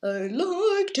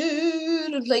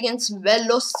 And play against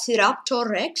Velociraptor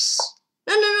Rex.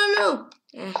 No.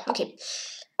 Yeah, okay.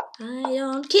 I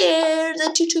don't care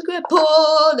that you took my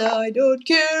pawn. I don't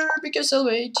care because I'll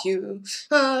mate you.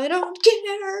 I don't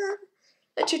care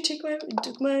that you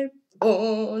took my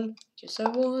pawn because I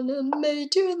wanna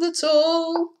mate you. That's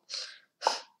all.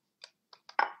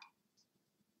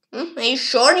 Are you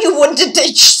sure you wanted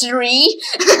h3?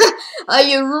 Are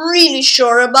you really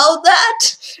sure about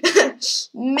that?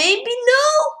 Maybe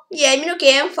no. Yeah, I mean,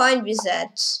 okay, I'm fine with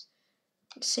that.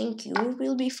 I think you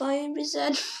will be fine with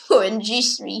that. Oh, and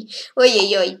G3. Oi,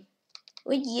 oi, oi.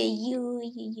 Oi, oi,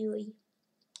 oi, oi, oi.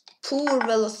 Poor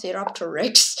Velociraptor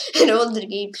Rex. And all the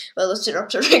game,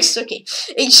 Velociraptor Rex. Okay.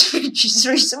 H3,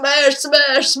 G3, smash,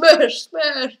 smash, smash,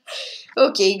 smash.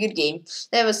 Okay, good game.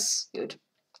 That was good.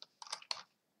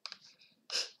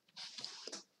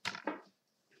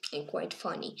 And quite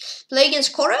funny. Play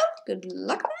against Coral? Good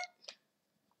luck,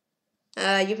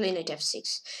 man. You play knight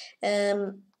f6.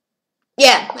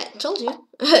 Yeah, I told you.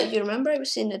 You remember I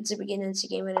was saying at the beginning of the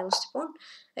game when I was the pawn?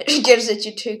 I guess that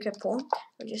you took a pawn,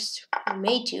 or just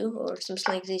made you, or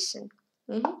something like this, and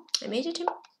I made it him.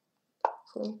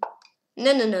 Cool.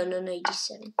 No,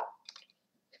 97.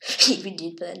 We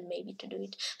did plan maybe to do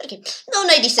it. Okay, no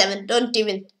 97. Don't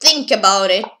even think about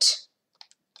it.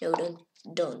 No,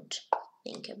 don't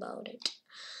think about it.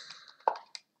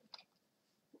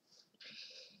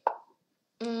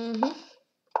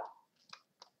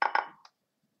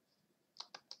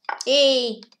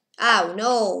 Hey! Ow,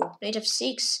 no! Knight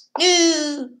f6.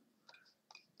 No!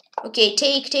 Okay,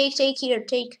 take here,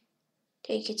 take.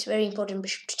 Take, it's very important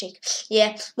bishop to take.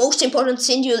 Yeah, most important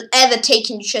thing you'll ever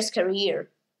take in your chess career.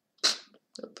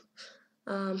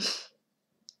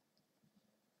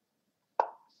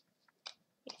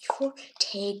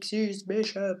 Take this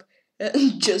bishop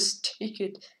and just take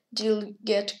it. You'll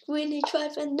get queen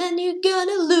h5 and then you're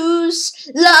gonna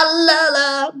lose. La la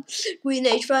la. Queen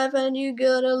h5 and you're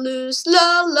gonna lose.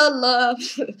 La la la.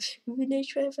 Queen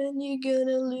h5 and you're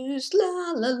gonna lose.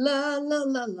 La la la la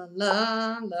la la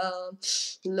la la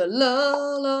la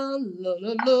la la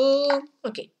la la.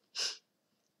 Okay.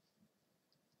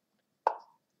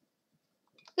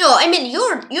 No, I mean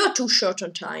you're too short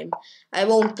on time. I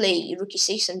won't play rook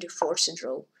e6 and do force a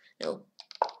draw. No.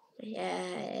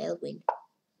 Yeah, I'll win.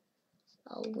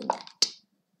 I'll win that.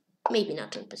 Maybe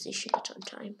not on position, but on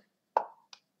time.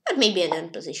 But maybe an on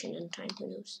position on time, who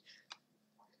knows.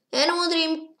 Animal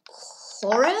Dream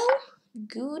Coral?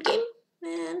 Good game,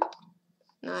 man.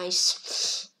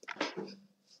 Nice.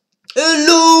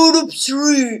 Hello, of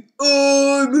 3.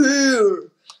 I'm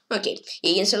here. Okay,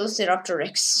 against Velociraptor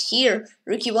Rex. Here,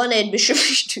 Rook e1 and Bishop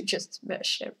e2 just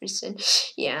smash everything.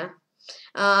 Yeah.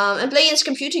 And play against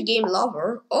Computer Game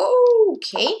Lover. Oh,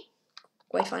 okay.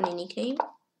 Quite funny nickname.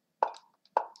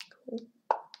 Cool.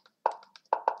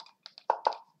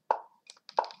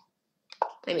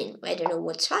 I mean, I don't know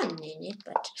what's fun in it,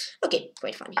 but okay,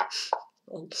 quite funny.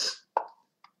 Oh.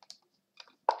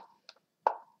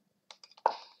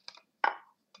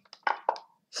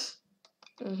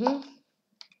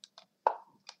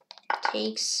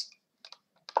 Takes.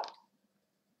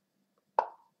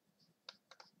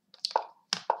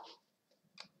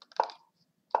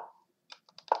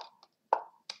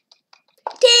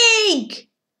 Take!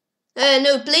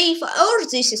 No, play e5. Or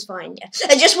this is fine, yeah.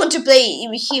 I just want to play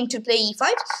him to play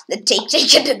e5. Then take,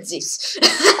 and then this.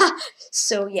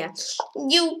 So, yeah.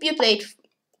 You played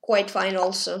quite fine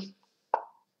also.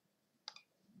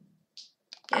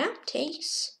 Yeah,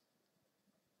 takes.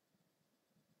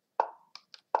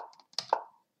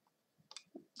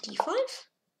 d5.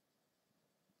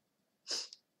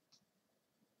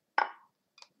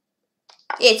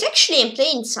 Yeah, it's actually I'm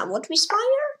playing somewhat with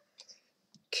fire.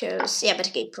 Cause yeah, but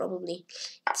okay, probably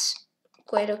it's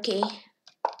quite okay.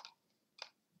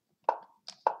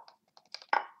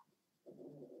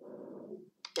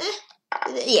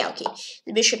 Yeah, okay.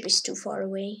 The bishop is too far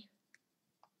away.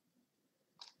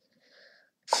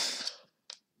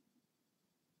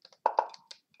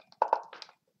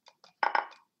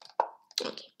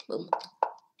 Okay, boom.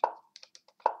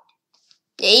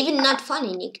 Yeah, even not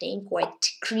funny nickname, quite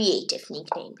creative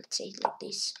nickname, let's say it like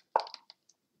this.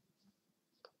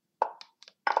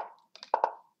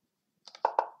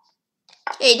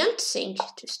 Hey, don't think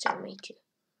to stalemate you.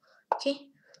 Okay?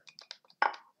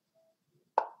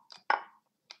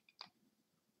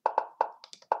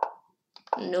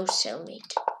 No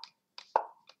cellmate.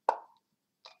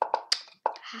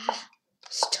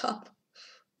 Stop.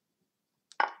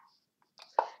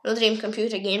 No Dream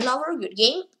Computer Game Lover, good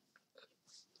game.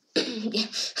 Yeah.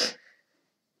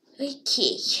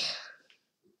 Okay.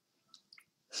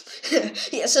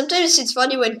 Yeah, sometimes it's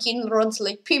funny when King runs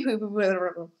like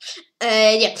people.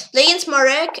 Yeah, play against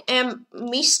Marek and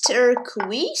Mr.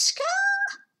 Kuiska.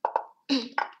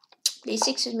 Play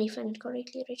 6 with me, if I not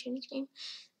correctly written his name.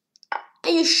 Are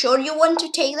you sure you want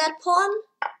to take that pawn?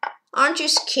 Aren't you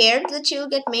scared that you'll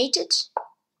get mated?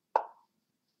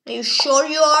 Are you sure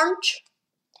you aren't?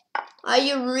 Are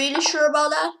you really sure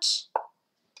about that?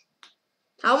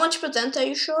 How much % are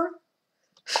you sure?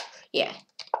 Yeah.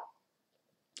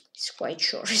 He's quite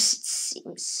sure, as it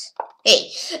seems. Hey!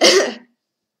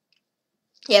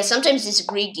 Yeah, sometimes it's a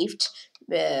great gift.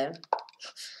 I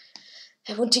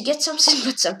want to get something,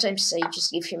 but sometimes I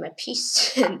just give him a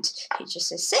piece, and he just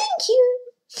says, thank you!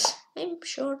 I'm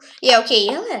sure. Yeah, okay,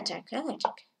 I'll attack.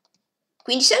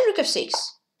 Queen d7, rook f6.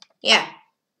 Yeah.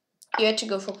 You had to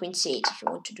go for queen c8 if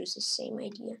you want to do the same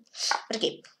idea. But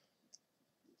okay.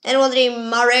 And already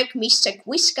Marek, Mr.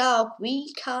 Kwiska,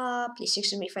 please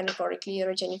excuse me if I not correctly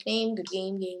or any name. Good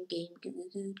game,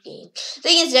 good game.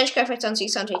 Playing against Danish Craft on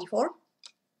 684.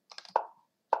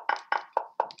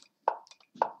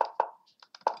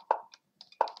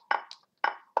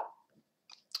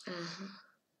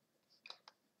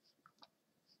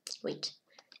 Wait,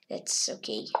 that's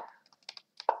okay.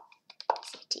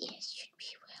 Yes, should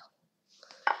be well.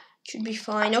 Should be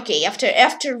fine. Okay,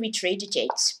 after we trade it,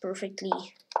 it's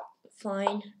perfectly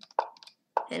fine.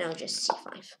 And I'll just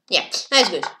c5. Yeah, that's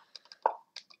good.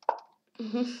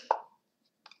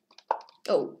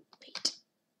 Oh, wait.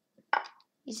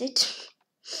 Is it?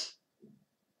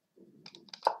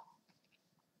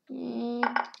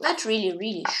 Not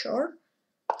really sure.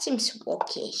 It seems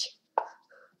okay.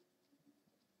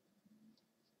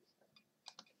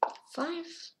 5.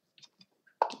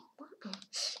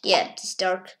 Yeah, this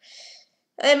dark.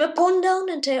 I'm a pawn down,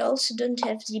 and I also don't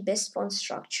have the best pawn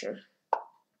structure.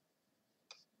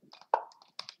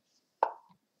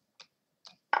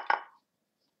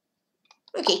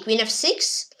 Okay, queen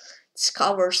f6. Let's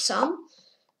cover some.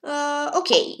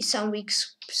 Okay, some weak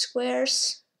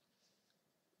squares.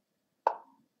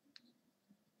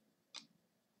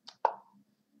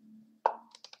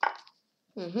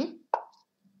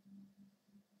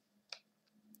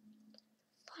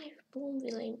 Boom,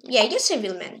 will I? Yeah, I guess I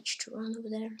will manage to run over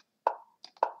there.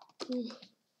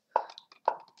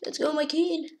 Let's go, my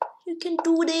kid. You can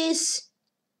do this.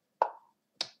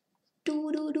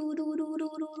 Do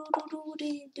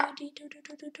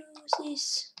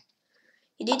this.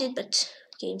 He did it, but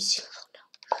game's still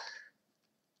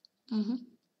now.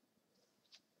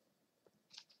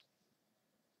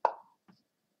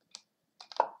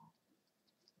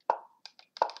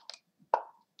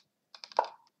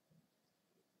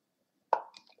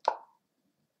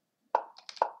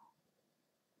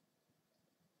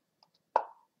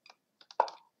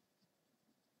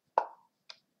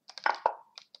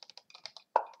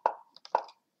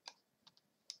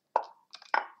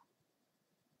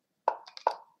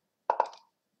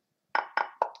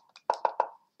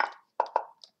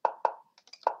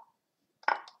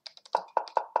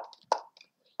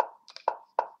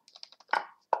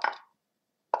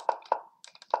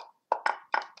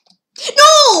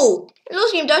 No! I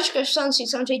lost game Dutch Crash Sun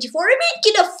 684. I made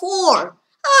kid a 4.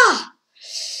 Ah!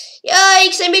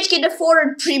 Yikes, I made kid a 4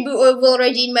 and pre-move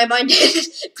already in my mind.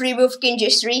 Pre-move king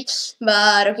g3.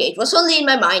 But okay, it was only in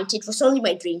my mind. It was only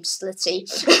my dreams, let's say.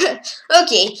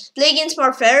 Okay, play against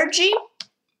prodigy.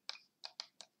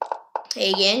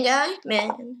 Hey again, guy,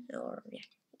 man. Or, yeah,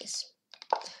 yes.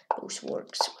 Those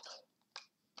works well.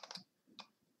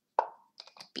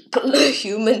 People,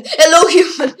 human. Hello,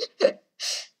 human.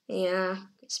 Yeah,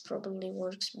 this probably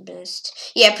works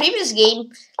best. Yeah, previous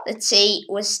game, let's say,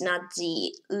 was not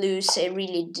the lose I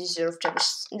really deserved. I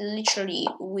was literally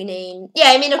winning. Yeah,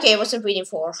 I mean, okay, I wasn't winning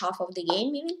for half of the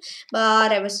game even,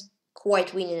 but I was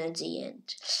quite winning at the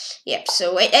end. Yep,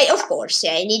 so I of course,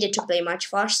 yeah, I needed to play much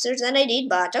faster than I did,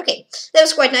 but okay. That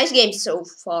was quite nice game so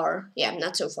far. Yeah,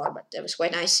 not so far, but that was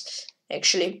quite nice,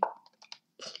 actually.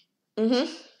 And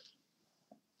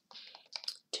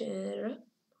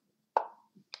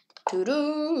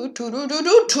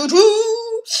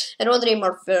Rodri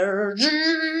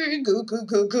Marfergi, good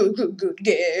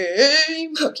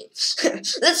game. Okay,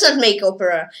 let's not make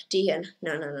opera, Tykhon.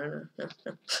 No.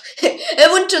 I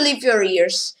want to leave your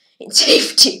ears in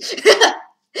safety.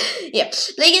 Yeah,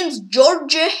 play against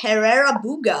George Herrera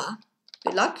Buga.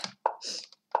 Good luck.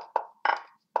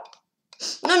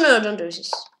 No, don't do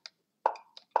this.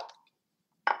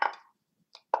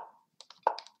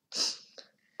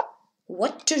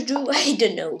 What to do? I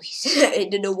don't know. I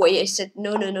don't know why I said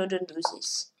no, don't do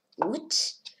this.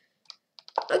 What?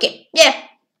 Okay, yeah.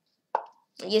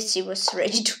 Yes, he was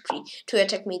ready to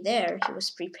attack me there. He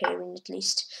was preparing at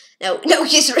least. Now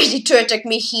he's ready to attack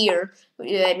me here.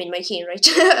 I mean my king, right?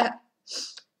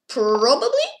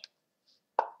 Probably.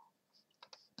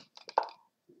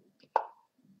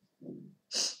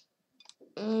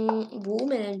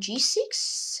 Boom and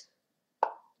g6.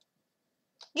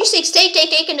 G6,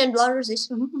 take, and then blunder this.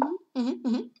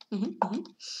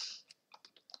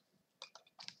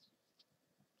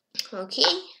 Okay.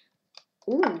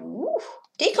 Ooh,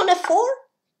 take on f4.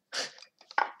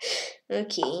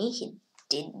 Okay, he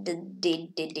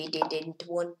didn't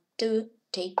want to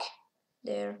take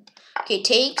there. Okay,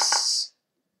 takes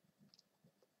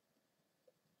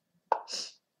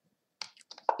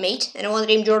mate, and I want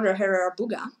to name Georgia Herrera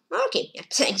Buga. Okay, yeah,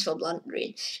 thanks for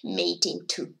blundering. Mating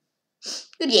too.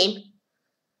 Good game.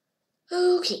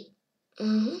 Okay.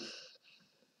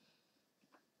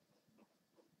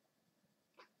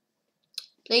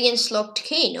 Play against Locked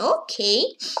Kane.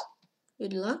 Okay.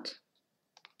 Good luck.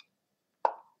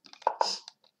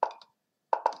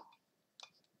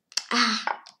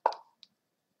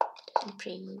 Doesn't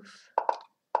pre-move.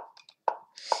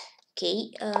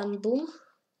 Okay, boom.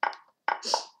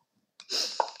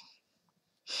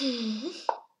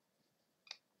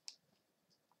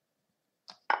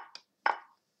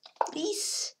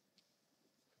 Please.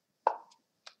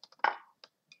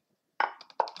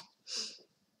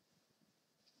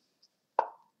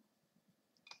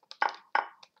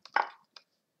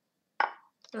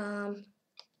 Boom.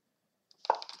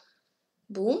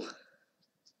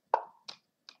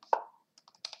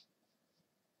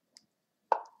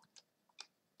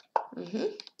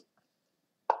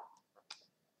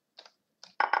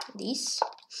 This.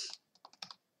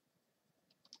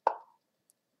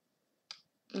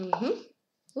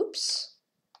 Oops.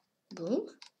 Boom.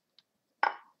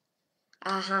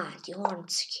 Aha, you aren't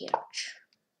scared.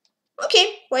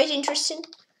 Okay, quite interesting.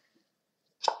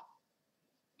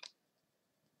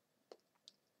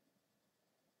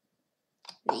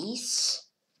 This.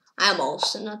 I'm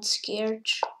also not scared.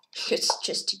 It's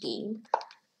just a game.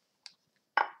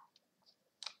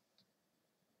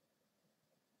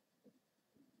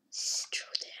 It's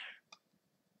true there.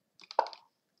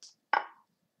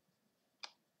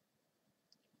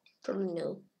 Probably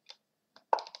no.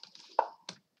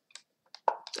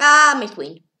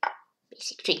 McQueen.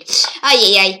 Basic trick.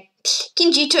 Ay.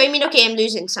 King G2, I mean, okay, I'm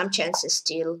losing some chances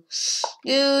still.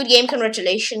 Good game,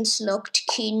 congratulations, Locked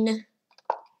King,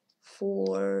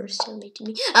 for still mating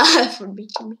me. For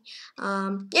beating me.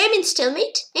 Yeah, I mean,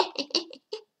 stalemate.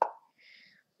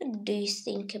 What do you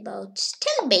think about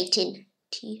stalemating,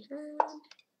 Tykhon?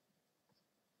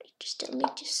 Just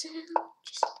stalemate yourself.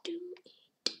 Just do it.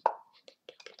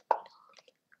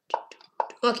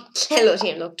 Okay, hello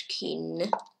team, Locked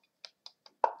King.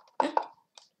 Huh?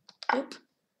 Nope.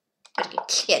 Okay,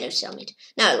 yeah, no stalemate.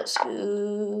 Now it looks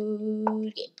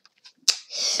good game.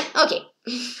 Okay.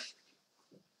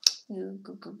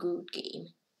 Good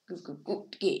game.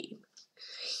 Good game.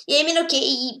 Yeah, I mean,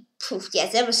 okay. Yeah,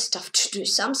 there was stuff to do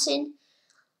something.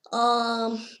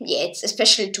 Yeah, it's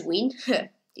especially to win.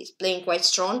 He's playing quite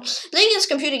strong. Playing his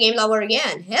computer game lover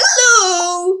again.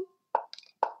 Hello!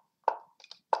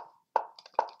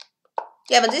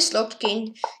 Yeah, but this Locked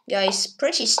King guy is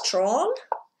pretty strong.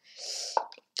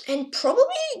 And probably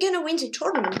gonna win the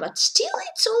tournament, but still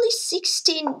it's only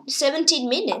 17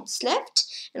 minutes left.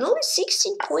 And only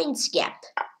 16 points gap.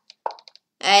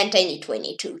 And I need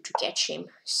 22 to catch him.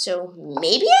 So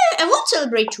maybe I won't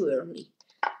celebrate too early.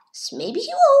 So maybe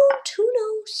he won't, who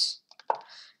knows.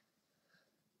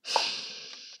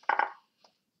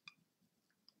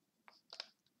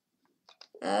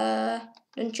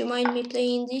 Don't you mind me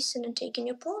playing this and then taking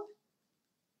your pawn?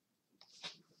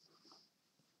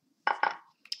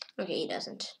 Okay, he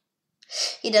doesn't.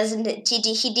 He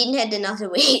didn't have another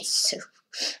way, so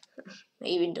I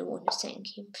even don't want to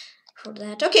thank him for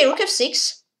that. Okay, rook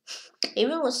f6.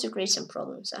 Even wants to create some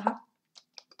problems,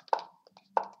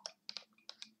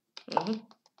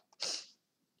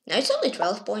 Now it's only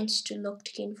 12 points to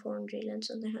Locked King, 400 lands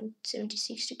on the hand,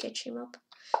 76 to catch him up.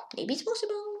 Maybe it's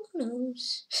possible, who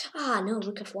knows? No,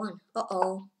 rook f1.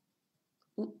 Uh-oh.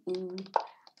 Ooh.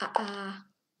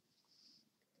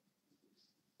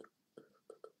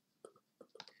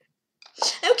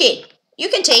 Okay, you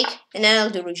can take, and then I'll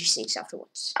do rook g6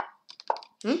 afterwards.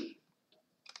 What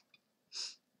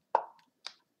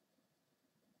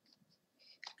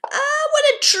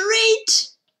a treat!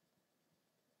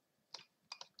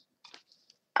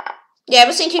 Yeah, I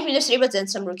was thinking queen f3, but then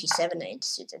some rook e7 I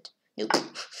instituted. Nope.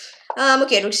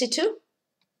 Okay, rook c2.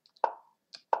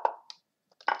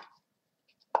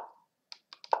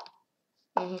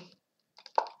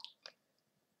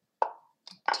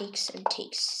 Takes and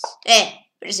takes.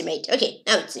 Where's the mate? Okay,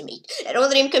 now it's the mate. I don't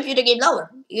want the name computer game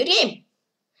lower. Good game.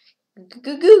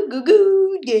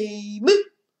 Good game.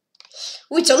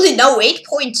 Oh, it's only now 8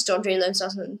 points to Andre Lens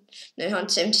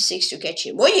 976 to catch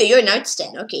him. Oh, you're now it's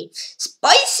 10. Okay.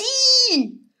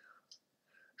 Spicy!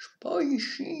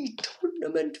 Spicy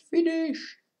tournament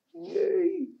finish.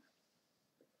 Yay.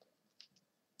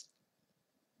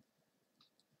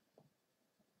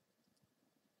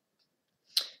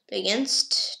 Play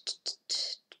against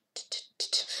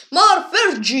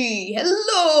Marferji,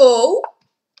 hello.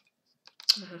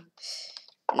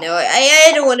 No,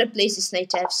 I don't want to play this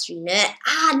night LiveStream.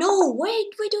 No, wait,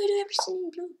 why do I do everything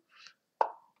in blue?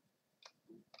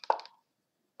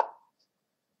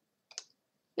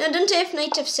 No, don't have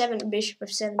knight f7, bishop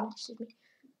f7, excuse me.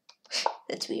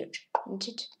 That's weird, isn't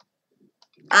it?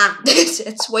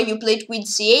 That's why you played queen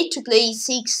c8 to play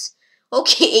e6.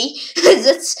 Okay,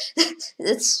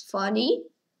 that's funny.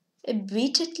 A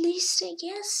bit at least, I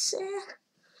guess.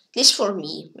 At least for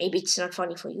me. Maybe it's not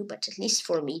funny for you, but at least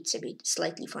for me it's a bit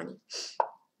slightly funny.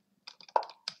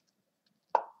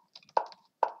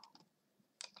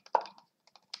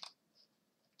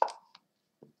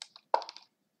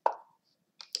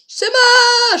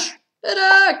 Smash!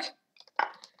 Attack!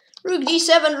 Rook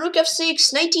d7, rook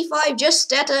f6, 95,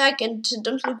 just attack and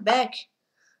don't look back.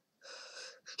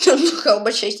 Don't look how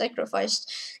much I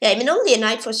sacrificed. Yeah, I mean only a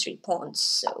knight for 3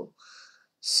 pawns,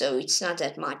 so it's not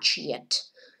that much yet.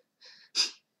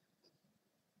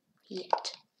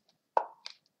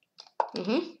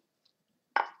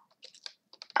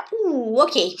 Ooh,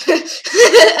 okay.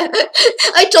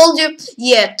 I told you,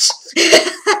 yet.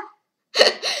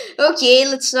 Okay,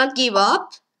 let's not give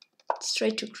up. Let's try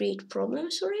to create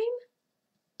problems for him.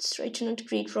 Let's try to not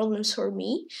create problems for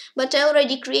me. But I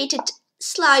already created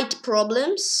slight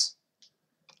problems.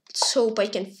 Let's hope I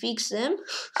can fix them.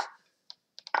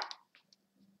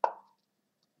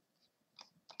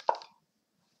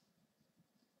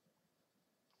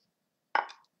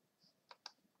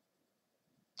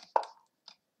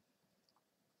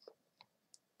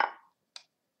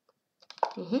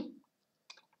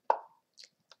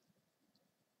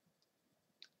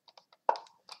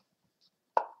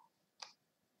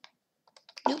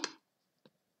 Nope.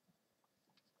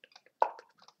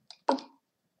 Boom.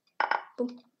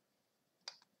 Boom.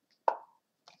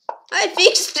 I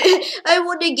fixed it. I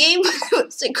won the game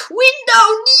with the queen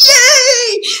down.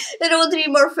 Yay! I don't want any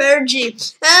more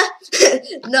Fergie.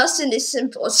 Nothing is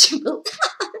impossible.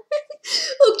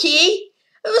 Okay.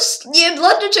 I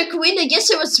blundered a queen. I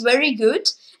guess it was very good.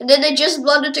 And then I just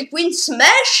blundered a queen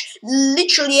smash.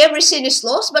 Literally everything is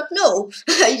lost. But no,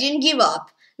 I didn't give up.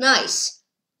 Nice.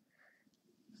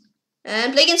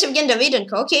 And play against him again,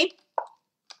 Davidenko. Okay.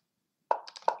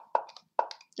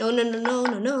 No, no, no, no,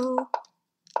 no, no.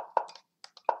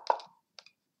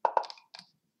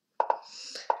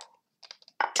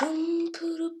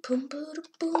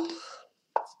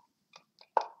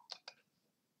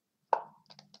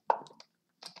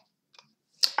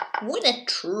 What a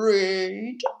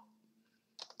trade.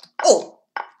 Oh,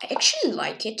 I actually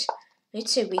like it.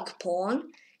 It's a weak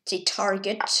pawn. It's a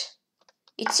target.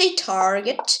 It's a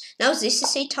target. Now this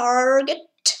is a target.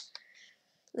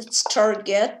 Let's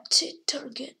target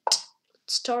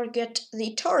Let's target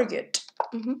the target.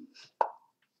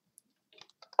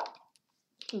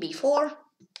 B4.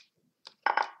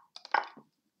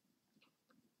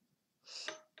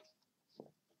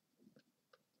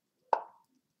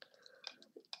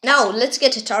 Now let's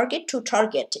get a target to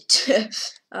target it.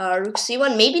 Rook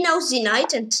c1. Maybe now the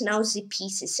knight and now the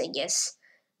pieces, I guess.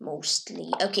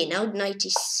 Mostly. Okay, now knight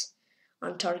is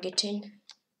on targeting.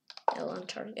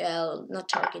 I'll not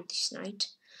target this knight.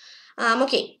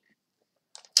 Okay.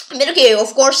 I mean, okay,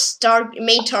 of course,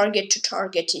 main target to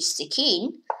target is the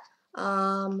king.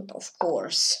 Of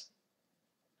course.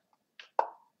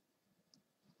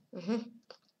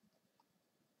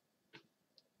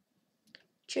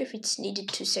 Sure if it's needed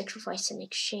to sacrifice an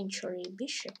exchange or a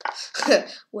bishop.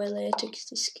 Well, I took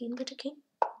this king, but okay.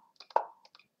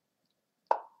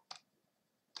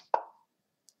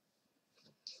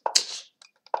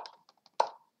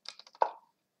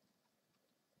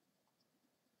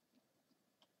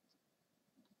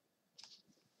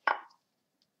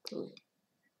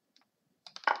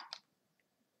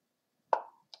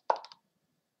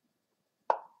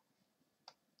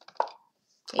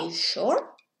 Are you sure?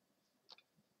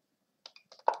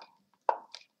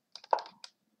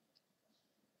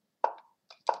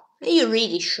 Are you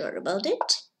really sure about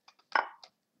it?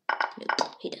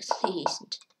 Nope, he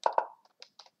isn't.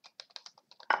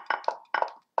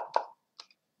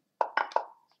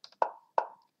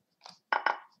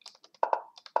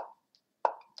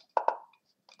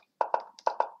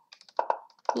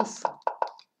 Oof.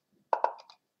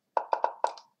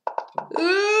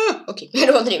 Okay, I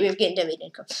don't want to we've gained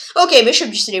Davidenko. Okay, bishop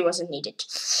g3 wasn't needed.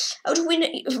 How to win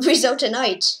without a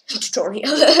knight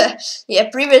tutorial. Yeah,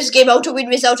 previous game, how to win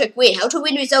without a queen. How to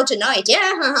win without a knight.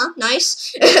 Yeah,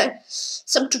 nice.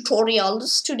 Some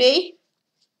tutorials today.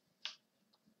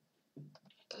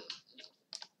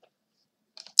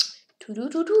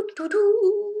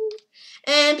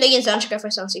 And play against Anshka for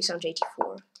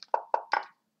 684.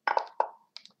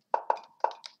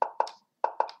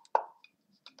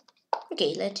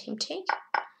 Okay, let him take.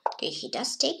 Okay, he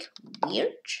does take.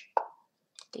 Weird.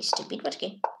 They stupid, but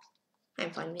okay.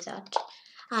 I'm fine with that.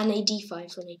 And a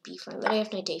d5 or a b5, but I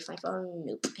have knight a5. Oh,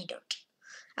 nope, I don't.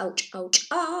 Ouch, ouch,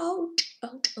 ouch,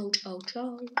 ouch, ouch, ouch,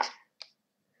 ouch.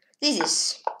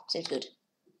 This seems good.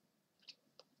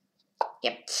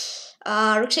 Yep.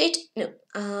 Rook 8?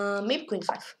 No. Maybe queen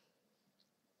 5.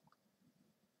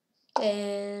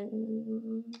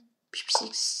 Then bishop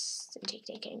 6. Then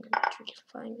take. I'm pretty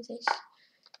fine with this.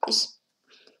 This.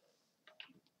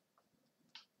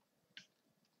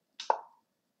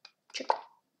 Check.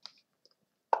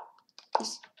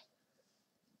 This.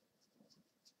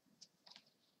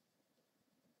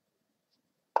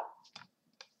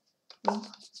 Boom.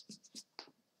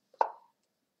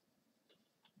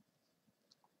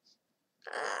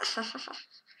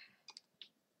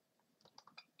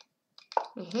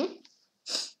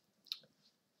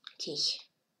 Okay.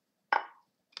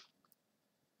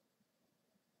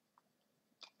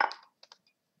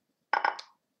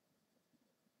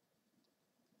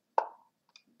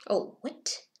 Oh,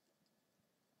 what?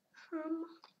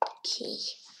 Okay.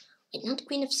 Wait, not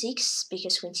queen of 6,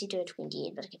 because queen c2 at queen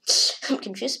d8, but okay. I'm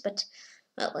confused, but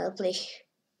well, I'll play.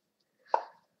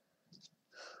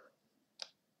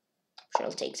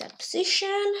 Shall take that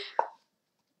position.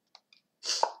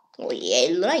 Oh yeah,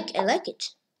 I like it.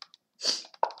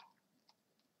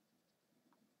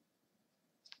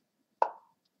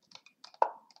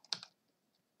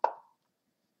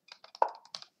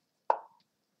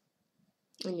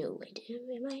 No, wait,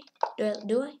 am I?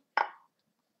 Do I?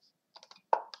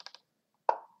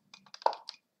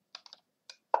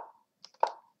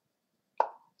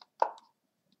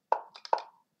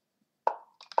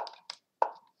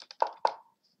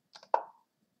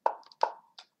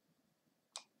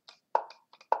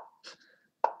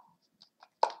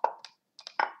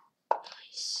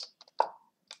 Nice.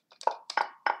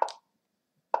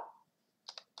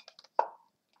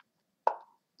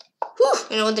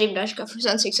 And I dream Dashka for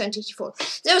Sun 684.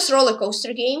 That was a roller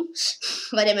coaster game,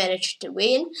 but I managed to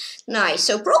win. Nice.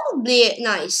 So probably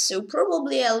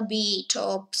I'll be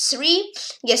top 3.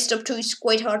 Guess top 2 is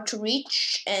quite hard to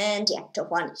reach, and yeah, top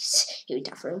 1 is really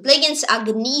tougher. Play against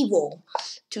Agnivo,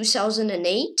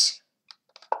 2008.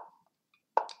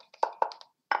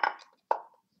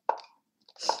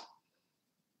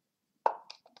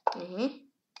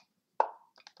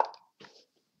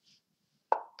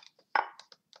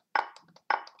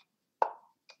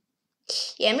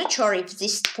 Yeah, I'm not sure if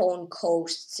this pawn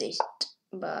costs it,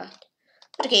 but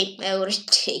okay, I already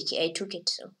take it. I took it,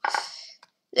 so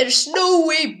there's no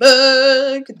way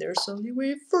back. There's only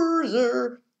way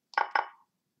further.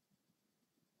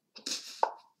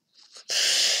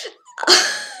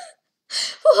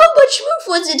 Well, how much move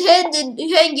was it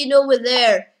hanging over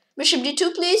there? Bishop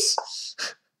d2, please.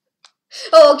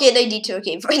 Oh, okay, knight d2.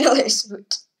 Okay, finally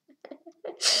smooth.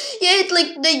 Yeah, it's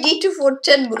like knight d2 for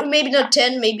 10, maybe not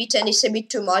 10, maybe 10 is a bit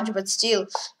too much, but still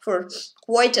for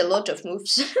quite a lot of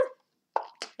moves.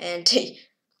 And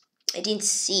I didn't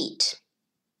see it.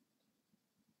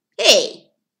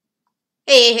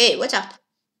 Hey, what's up?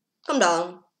 Calm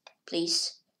down,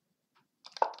 please.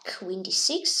 Queen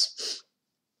d6.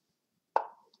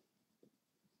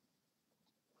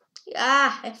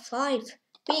 F5.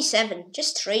 Queen e7.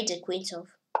 Just trade the queens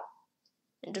off.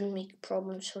 And don't make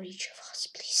problems for each of us,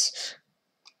 please.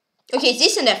 Okay,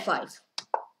 this and f5.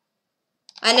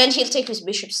 And then he'll take his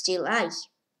bishop still. Aye.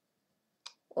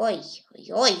 Oi.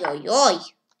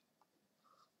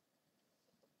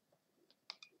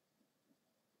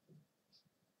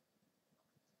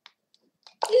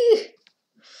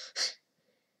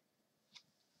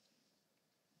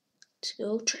 Let's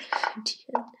go. Try.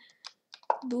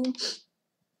 Boom.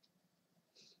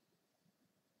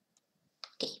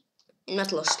 Okay. I'm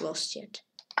not lost yet.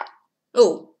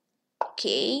 Oh.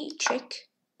 Okay. Check.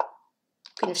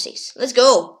 Queen of 6. Let's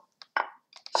go.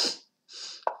 This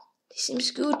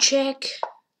seems good. Check.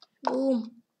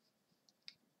 Boom.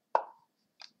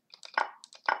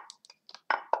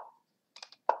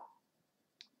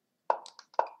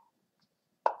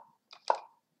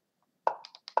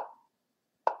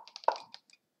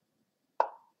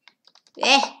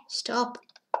 Stop.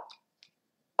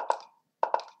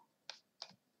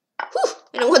 Whew,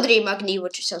 I don't want to read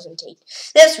Magnivo 2008.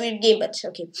 That's a weird game, but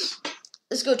okay.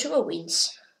 Let's go 2 more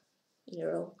wins in a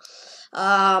row.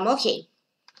 Okay.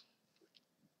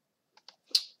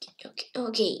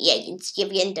 Okay, yeah, you can skip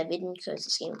the end of it because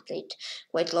this game played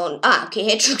quite long. Okay,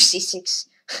 head rook c6.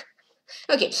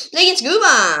 Okay, play against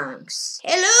Gubanks.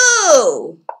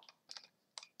 Hello!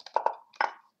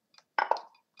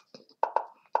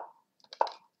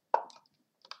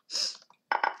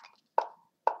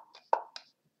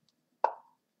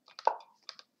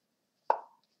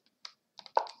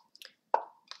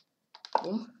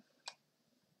 Boom.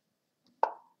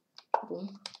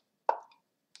 Boom.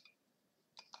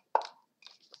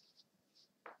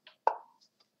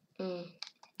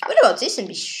 What about this and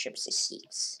bishop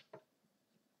c6?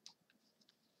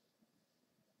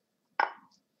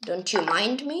 Don't you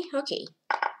mind me? Okay.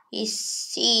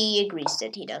 He agrees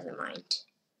that he doesn't mind.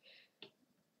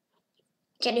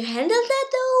 Can you handle that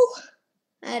though?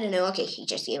 I don't know. Okay, he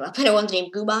just gave up. I don't want to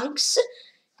name Goobanks.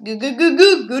 Good game.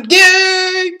 Good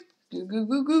game.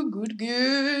 Good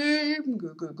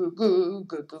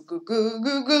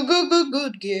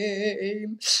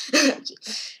game. Okay.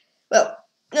 Well,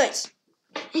 nice.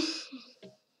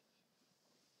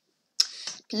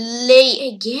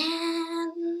 Play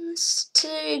against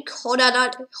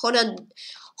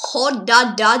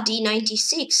Hodada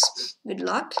D96. Good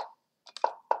luck.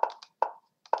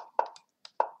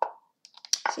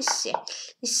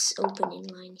 This opening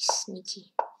line is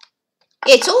sneaky.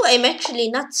 Yeah, it's all. I'm actually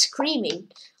not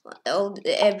screaming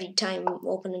every time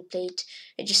opponent played.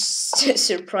 I just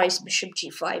surprised Bishop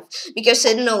G5 because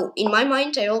I don't know. In my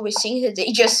mind, I always think that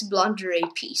they just blunder a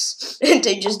piece and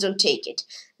they just don't take it.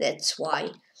 That's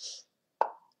why.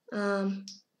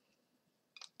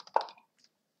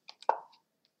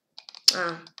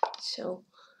 So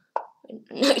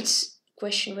now it's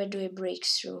question, where do I break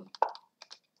through?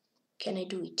 Can I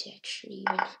do it actually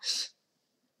even?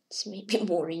 It's maybe a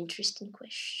more interesting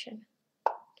question.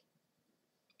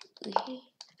 Wait,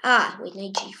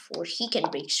 knight g4. He can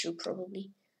break through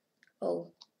probably.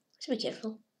 Oh, let's be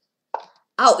careful.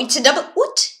 Oh, it's a double.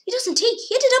 What? He doesn't take.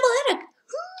 He had a double attack.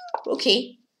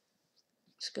 Okay.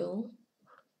 Let's go.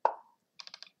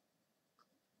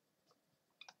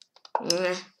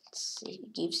 Let's see. He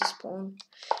gives his pawn.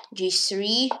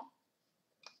 G3.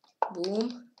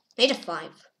 Boom. Knight f5.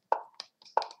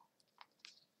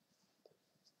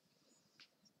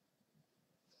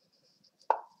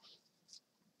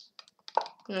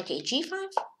 Okay, g5,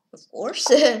 of course.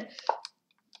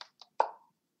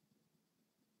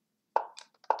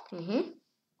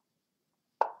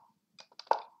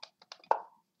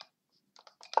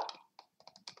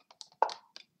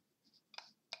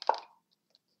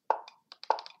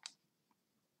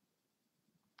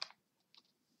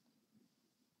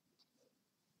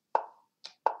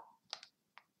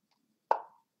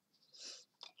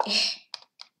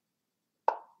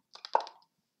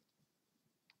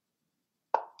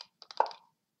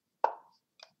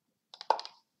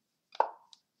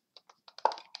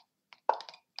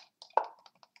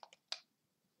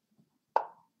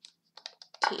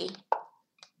 Okay.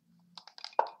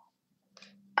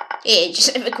 Hey,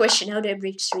 just have a question. How do I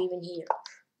break through even here?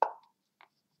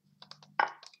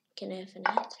 Can I have an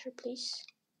answer, please?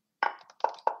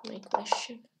 My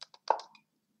question.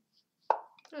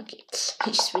 Okay, I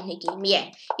just win the game.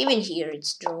 Yeah, even here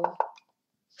it's drawn.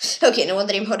 Okay, no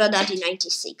wonder I'm Hodadati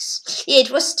 96. Yeah,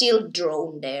 it was still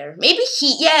drawn there. Maybe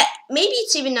maybe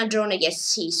it's even not drawn. I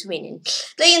guess he's winning.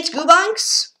 Playing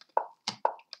Goobanks.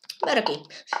 But okay,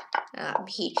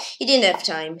 he didn't have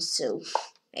time, so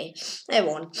I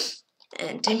won,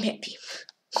 and I'm happy.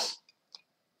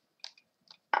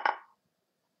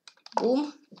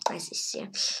 Boom, nice, yeah.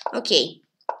 Okay,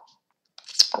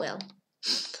 well,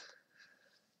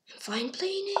 I'm fine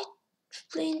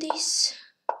playing this.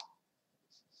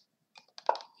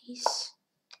 These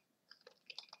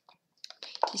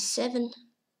 97.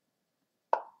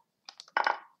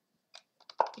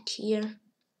 But here,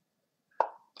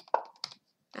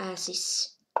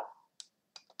 this.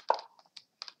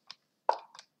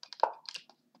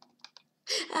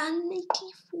 And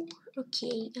 94.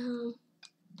 Okay,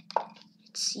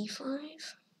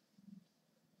 c5.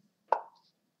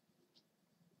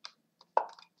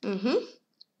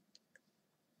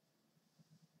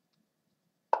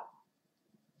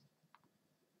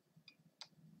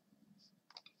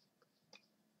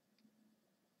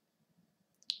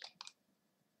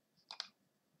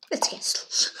 Let's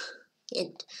cancel.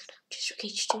 And just rook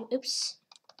h2. Oops.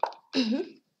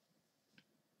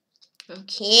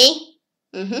 Okay.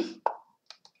 Ooh.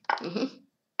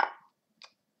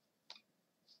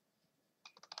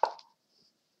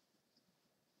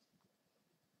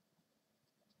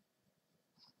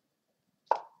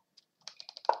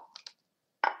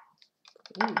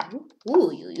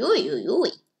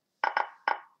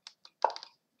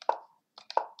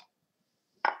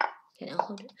 Okay, now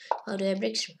how do I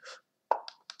break through?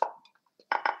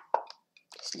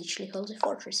 Just literally hold the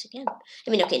fortress again.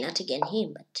 I mean, okay, not again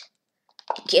him, but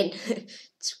again,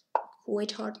 it's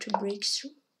quite hard to break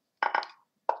through. But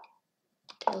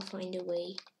I'll find a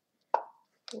way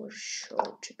for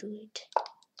sure to do it.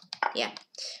 Yeah.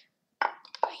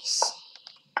 I see.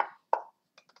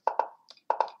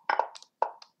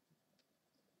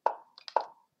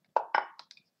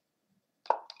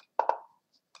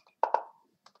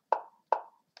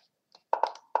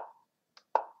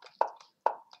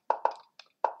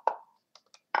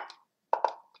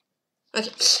 Okay,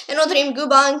 another team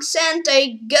Gubanks, and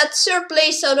I got third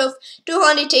place out of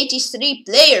 283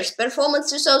 players. Performance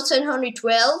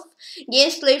 2712,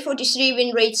 games played 43,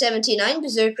 win rate 79,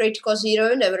 berserk rate cost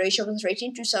 0, and average opponent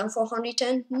rating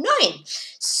 2409.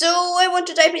 So I want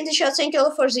to type in the chat, thank you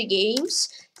all for the games.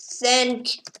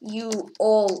 Thank you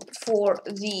all for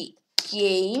the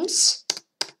games.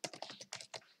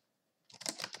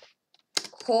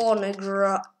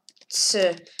 Congrats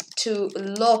to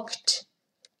Locked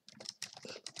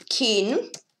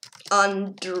Kin,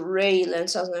 Andre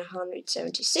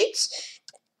 1176,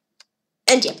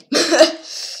 and yeah.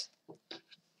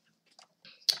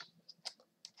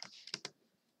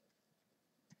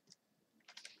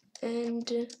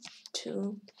 And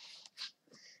two.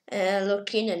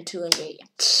 Locked in and 2 Andre.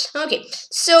 Okay,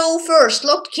 so first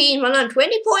Locked in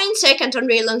 120 points, second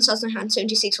Andre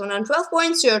 1176 112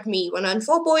 points, third me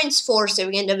 104 points, fourth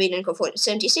again David and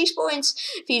 76 points,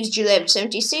 fifth Gillette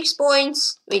 76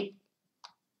 points. Wait.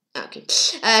 Okay.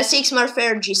 6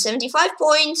 Marfergi 75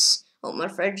 points. Oh,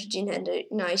 Marfergi had a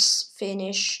nice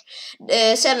finish.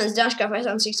 7th Danshka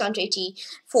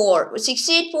 5684 with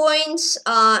 68 points.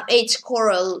 8th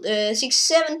Coral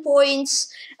 67 points.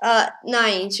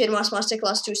 9th Finmas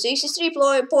Masterclass 263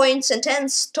 points. And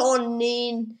 10th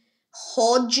Tonin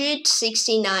Hodgit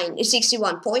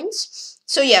 61 points.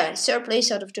 So yeah, third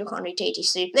place out of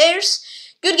 283 players.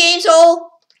 Good games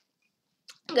all.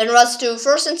 Congrats to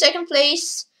first and second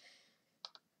place.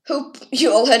 Hope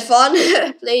you all had fun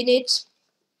playing it.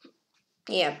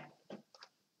 Yeah.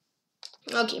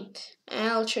 Okay.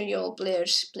 I'll show you all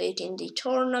players played in the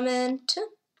tournament.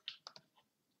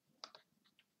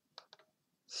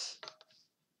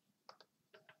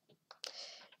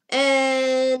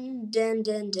 And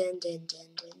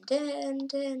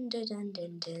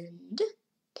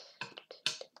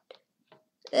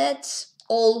that's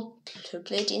all to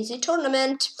play in the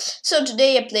tournament. So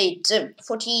today I played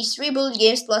 43 bullet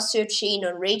games plus 13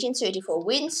 on rating, 34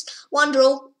 wins, 1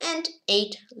 draw, and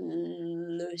 8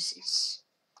 losses.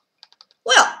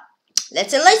 Well,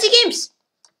 let's analyze the games.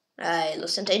 I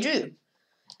lost and I drew.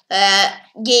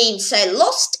 Games I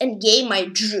lost and game I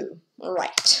drew.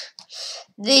 Alright.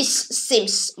 This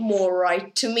seems more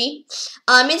right to me.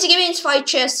 In the game, 5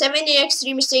 chess, 7 in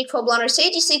extreme mistake for blunders,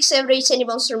 86 average any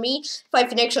balls for me,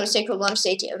 5 in extra mistake for blunders,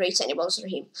 80 average any balls for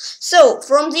him. So,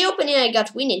 from the opening, I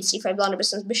got winning c5 blunder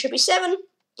versus bishop e7,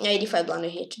 85 blunder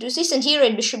here to do this, and here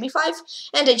at bishop e5,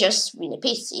 and I just win a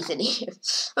piece easily.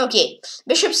 Okay,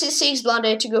 bishop c6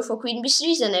 blunder to go for queen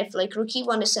b3, then f like rook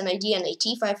e1 as an idea, and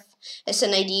at5 as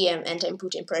an idea, and I'm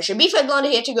putting pressure. b5 blunder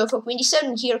here to go for queen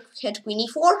d7, here had queen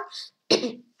e4.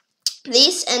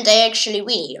 This, and I actually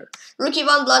win here. Rook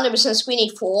e1 blunder versus queen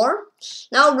e4.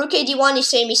 Now rook a d1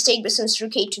 is a mistake versus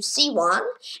rook a to c1.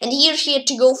 And here she had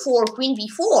to go for queen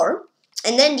b4.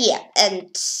 And then, yeah, and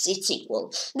it's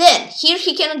equal. Then, here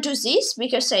he cannot do this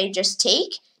because I just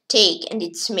take, and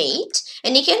it's mate.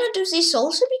 And he cannot do this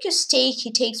also because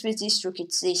he takes with this rook,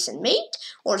 it's this and mate.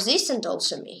 Or this and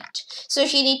also mate. So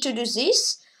he need to do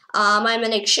this. I'm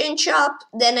an exchange up,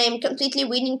 then I'm completely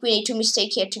winning. Queen a2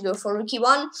 mistake here to go for rook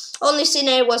e1. Only thing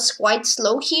I was quite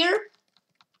slow here.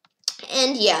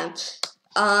 And yeah,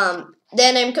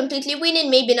 then I'm completely winning.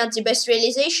 Maybe not the best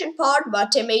realization part,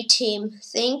 but I made him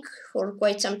think for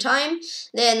quite some time.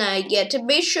 Then I get a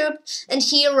bishop, and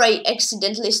here I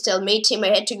accidentally still made him.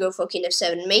 I had to go for king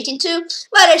f7, mate in 2,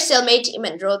 but I still made him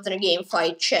and wrote the game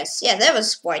fight chess. Yeah, that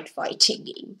was quite fighting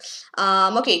game.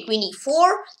 Okay, queen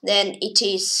e4, then it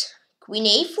is queen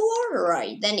a4,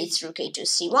 right, then it's rook a to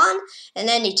c1, and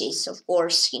then it is, of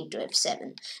course, king to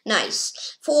f7. Nice.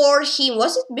 For him,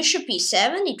 was it bishop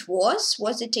e7? It was.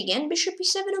 Was it again bishop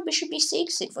e7 or bishop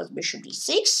e6? It was bishop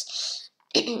e6.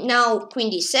 Now, queen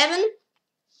d7.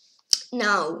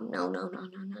 No.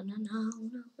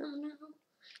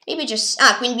 Maybe just,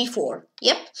 queen b4.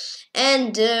 Yep.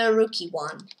 And rook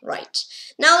e1. Right.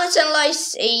 Now let's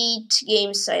analyze 8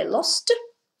 games I lost.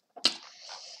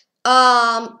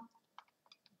 1,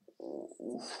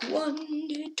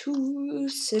 2,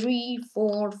 3,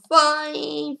 4,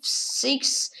 5,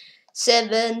 6,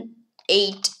 7,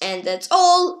 8, and that's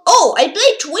all. Oh, I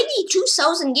played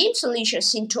 22,000 games,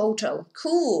 Alicia's in total.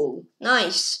 Cool,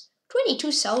 nice.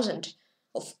 22,000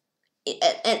 of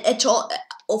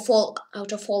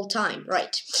out of all time,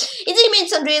 right? In the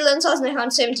games Andre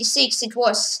 1176, it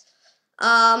was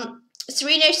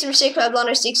 3 next to mistake, 5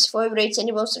 blunder 6, 5 rates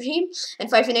any balls for him, and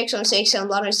 5 in extra mistake, 7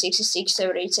 blunder 66,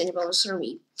 7 rates any balls for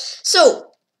me.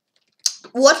 So,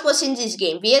 what was in this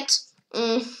game? We had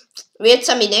we had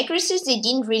some inaccuracies, they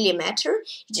didn't really matter.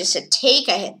 He just said take,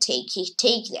 I had take, he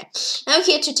take there. Now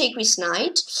he had to take with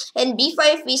knight, and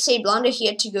b5 we say blunder, he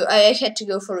had to go, I had to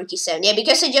go for rook e7. Yeah,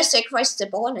 because I just sacrificed the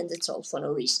pawn and that's all, for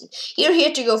no reason. Here he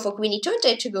had to go for queen e2 and I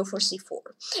had to go for c4.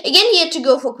 Again he had to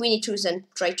go for queen e2 and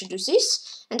try to do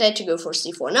this, and I had to go for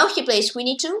c4. Now he plays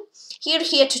queen e2. Here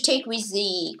he had to take with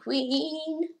the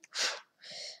queen.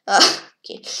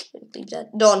 Okay, leave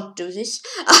that. Don't do this.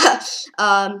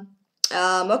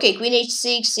 Okay, queen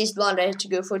h6 is blunder. I have to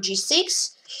go for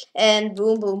g6, and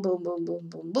boom, boom, boom, boom, boom,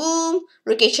 boom, boom.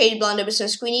 Rook h8 blunder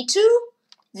versus queen e2.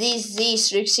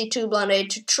 This rook c2 blunder. I had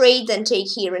to trade, then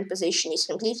take here in position is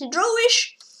completely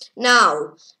drawish.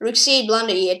 Now rook c8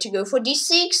 blunder. He had to go for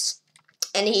d6,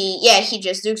 and he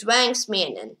just dukes bangs me,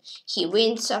 and then he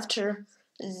wins after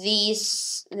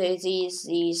these, and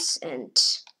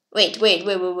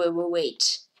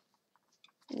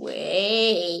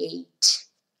wait.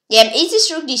 Yeah, is this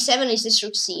rook d7? Is this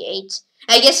rook c8?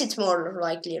 I guess it's more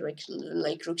likely like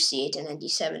rook c8 and then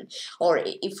d7, or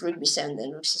if rook b7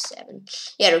 then rook c7.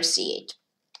 Yeah, rook c8.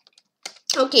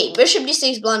 Okay, bishop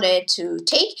d6 blunder I had to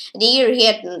take, and here he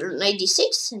had knight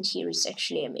d6, and here is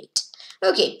actually a mate.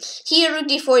 Okay, here rook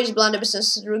d4 is blunder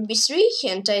versus rook b3,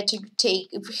 and I had to play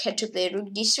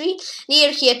rook d3.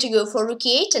 Here he had to go for rook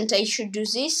e8, and I should do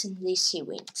this, and this he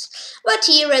wins. But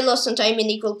here I lost some time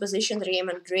in equal position, Riem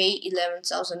and Gray,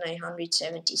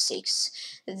 11,976.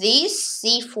 This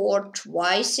c4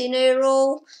 twice in a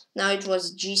row. Now it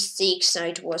was g6, now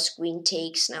it was queen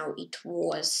takes, now it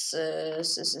was...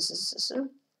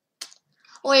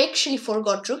 Oh, I actually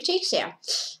forgot rook takes, yeah.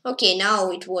 Okay, now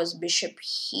it was bishop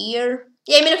here.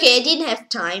 Yeah, I mean, okay, I didn't have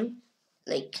time,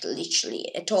 like,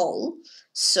 literally at all.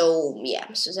 So,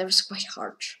 yeah, so that was quite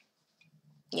hard.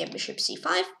 Yeah, bishop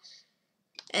c5.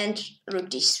 And rook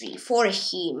d3 for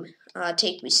him.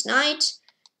 Take with knight.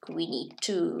 Queen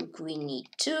e2, queen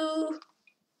e2.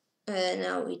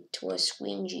 Now it was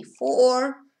queen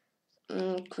g4.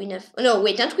 Queen f... No,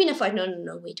 wait, not queen f5.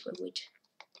 No, wait.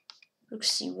 Rook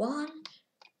c1.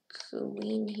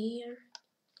 Queen here.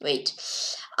 Wait.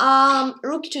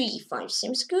 Rook to e5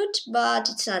 seems good, but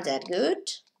it's not that good,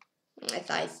 as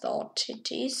I thought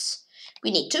it is.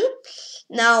 Queen e2.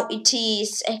 Now it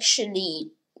is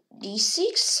actually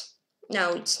d6.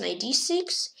 Now it's knight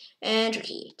d6 and rook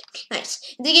e8.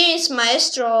 Nice. The game is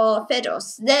Maestro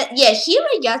Fedos. Yeah, here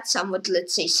I got somewhat,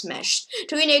 let's say, smashed.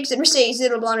 2 in x and mistake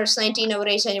 0 blunders 19 over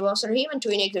 8 any balls from him, and 2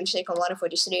 in x and mistake on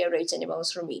 143 over 8 any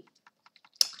balls from me.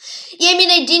 Yeah, I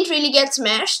mean, I didn't really get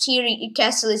smashed. Here,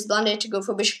 castle is blundered to go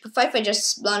for bishop f5. I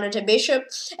just blundered a bishop,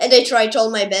 and I tried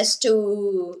all my best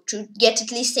to get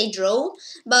at least a draw.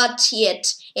 But he had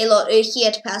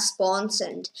passed pawns,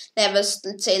 and that was,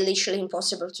 let's say, literally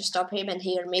impossible to stop him. And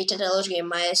here, made it a game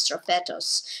Maestro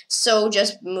Fetos. So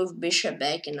just move bishop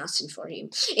back and nothing for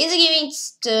him. In the game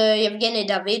against Yevgeny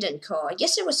Davydenko, I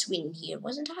guess I was winning here,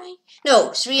 wasn't I?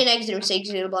 No, 3 and extra mistake,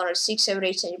 0 blunder, 6 over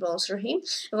 8 centimeters for him,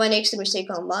 1 extra mistake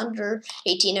on blunder,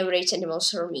 18 over 8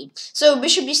 centimeters for me. So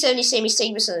bishop d7 is same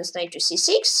mistake, but it's knight to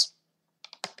c6.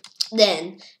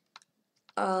 Then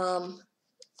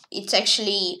it's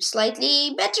actually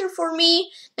slightly better for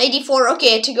me. Knight d4, okay,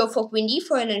 I had to go for queen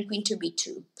d4 and then queen to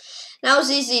b2. Now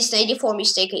this is knight d4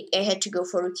 mistake, I had to go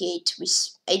for rook e8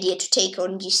 with idea to take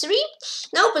on d3.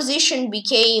 Now position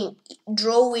became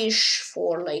drawish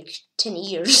for like 10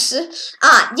 years.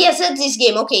 Yes, that's this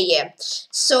game, okay, yeah.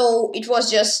 So it was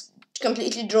just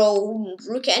completely draw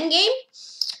rook endgame.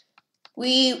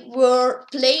 We were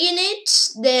playing it,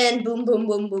 then boom, boom,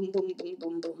 boom, boom, boom, boom,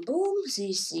 boom, boom, boom.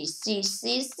 This,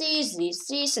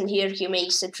 and here he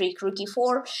makes a trick rook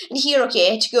e4, and here, okay,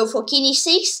 I had to go for king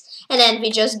e6, and then we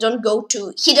just don't go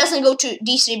to, he doesn't go to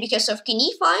d3 because of king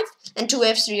e5, and to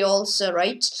f3 also,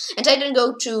 right? And I don't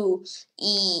go to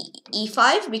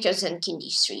e5 because then king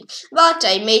d3. But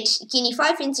I made king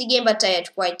e5 in the game, but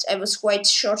I was quite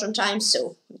short on time,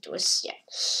 so it was, yeah.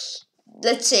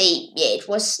 Let's say, yeah, it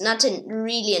was not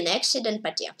really an accident,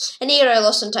 but yeah. And here I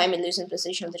lost some time in losing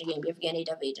position of the game, Yevgeny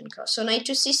Davydenko. So knight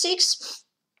to c6,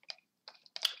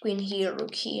 queen here,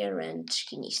 rook here, and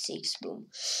king e6, boom.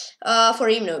 For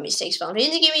him, no mistakes found. In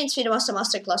the game, in Sweden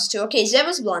Master Class 2. Okay, that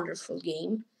was a wonderful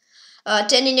game.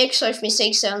 10 in x, 5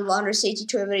 mistakes, 7 blunders,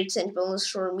 82 over 8 centimeters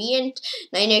for me, and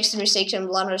 9 extra mistakes and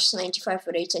blunders, 95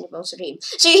 over 8 centimeters for him.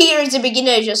 So here at the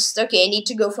beginning, I just, okay, I need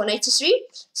to go for knight to 3.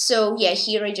 So yeah,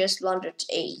 here I just blundered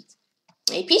a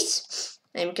piece.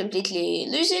 I'm completely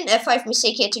losing. F5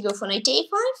 mistake, he had to go for knight a5.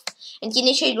 And king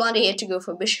h8 blunder, he had to go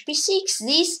for bishop e6.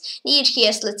 This need he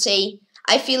has, let's say,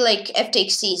 I feel like f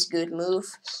takes c is good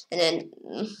move. And then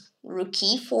rook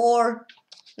e4.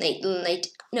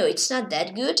 No, it's not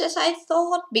that good as I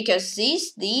thought, because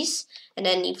these, and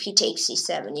then if he takes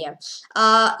c7, yeah.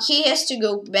 He has to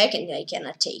go back, and I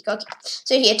cannot take. Okay,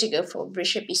 so he had to go for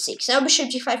bishop e6. Now bishop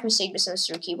g5, mistake, business,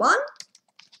 rook e1.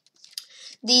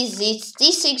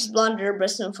 d6 blunder,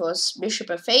 Bresson for bishop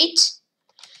f8.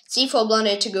 c4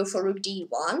 blunder to go for rook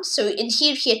d1. So in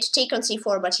here he had to take on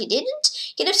c4, but he didn't.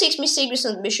 King f6 mistake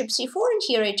on bishop c4, and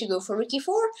here I had to go for rook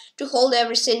e4 to hold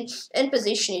everything, and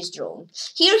position is drawn.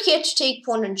 Here he had to take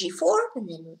pawn on g4, and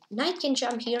then knight can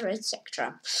jump here,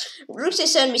 etc. Rook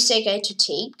c7 mistake I had to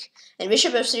take, and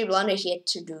bishop f3 blunder he had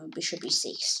to do bishop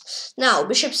e6. Now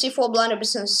bishop c4 blunder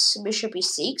business bishop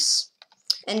e6.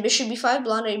 And bishop b5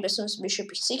 blunder business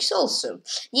bishop e6 also.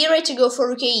 Here I to go for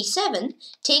rook e7,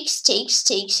 takes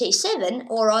a7,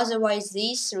 or otherwise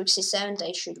this rook c7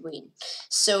 I should win.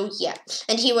 So yeah,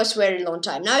 and he was very long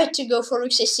time. Now I had to go for rook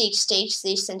c6, takes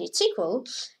this, and it's equal.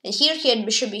 And here he had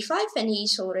bishop b5, and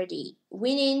he's already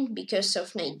winning because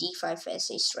of knight d5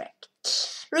 as a threat.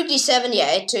 Rook d7, yeah,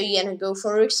 I had to again go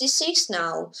for rook c6.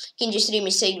 Now king g3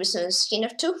 mistake business king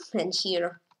f2, and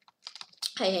here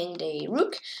I hang the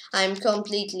rook. I'm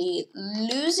completely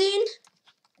losing.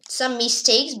 Some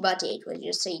mistakes, but it was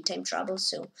just a time trouble,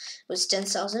 so it was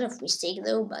 10,000 of mistake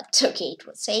though, but okay, it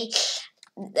was a,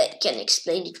 that can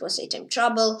explain it was a time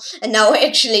trouble. And now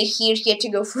actually here he had to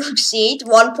go for rook c8,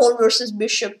 one pawn versus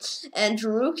bishop and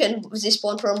rook, and this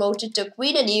pawn promoted to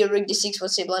queen, and here rook d6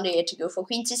 was a blunder. He had to go for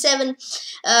queen c7,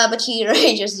 but here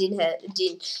I just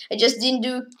didn't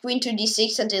do queen to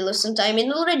d6 until I lost some time,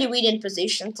 and already winning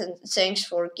position. Thanks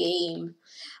for game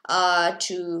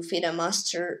to FIDA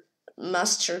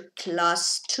Master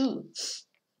Class 2.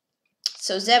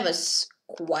 So that was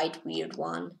quite weird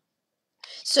one.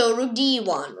 So rook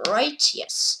d1, right?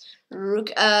 Yes. Rook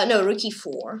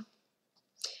e4.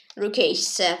 Rook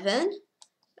a7.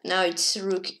 Now it's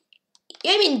rook.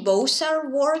 I mean, both are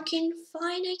working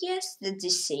fine, I guess. That's the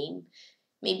same.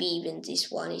 Maybe even this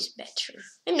one is better.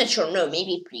 I'm not sure. No,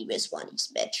 maybe previous one is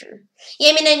better. Yeah,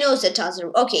 I mean, I know that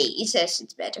other. Okay, it says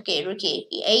it's better. Okay, rook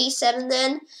a7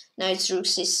 then. Now it's rook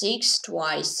c6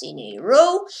 twice in a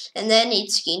row. And then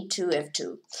it's king to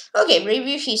f2. Okay,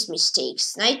 review his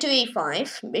mistakes. Knight to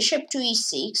a5. Bishop to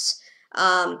e6.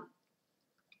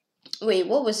 Wait,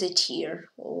 what was it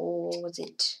here? What was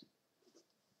it?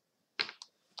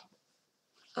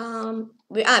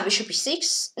 Bishop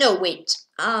e6. No, wait.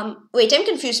 Wait, I'm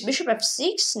confused. Bishop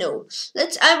f6? No.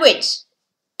 Wait.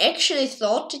 Actually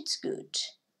thought it's good.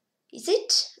 Is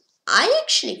it? I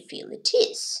actually feel it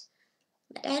is.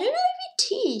 But I don't know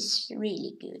if it is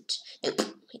really good.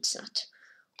 Nope, it's not.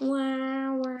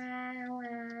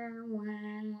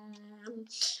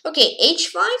 Okay,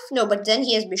 h5? No, but then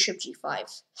he has bishop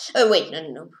g5. Oh, wait,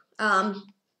 no.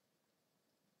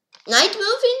 Knight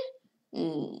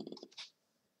moving?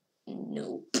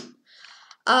 Nope.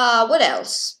 What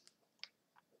else?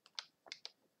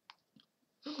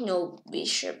 No,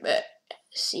 bishop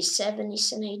c7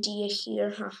 is an idea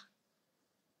here, huh?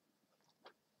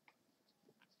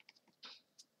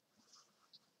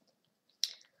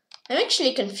 I'm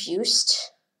actually confused.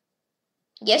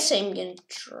 Guess I'm gonna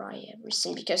try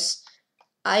everything because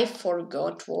I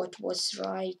forgot what was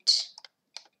right.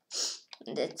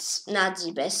 That's not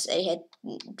the best. It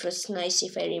was nice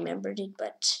if I remembered it,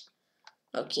 but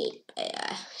okay,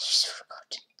 I just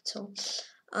forgot. So,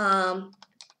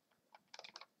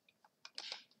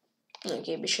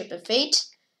 okay, bishop f8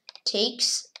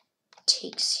 takes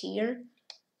here.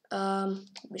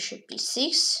 Bishop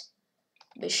b6,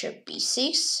 bishop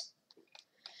b6,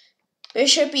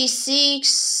 bishop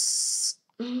e6.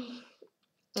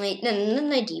 Wait, no,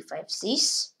 knight d5.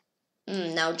 This.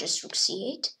 Now just rook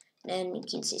c8. Then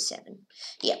king c7.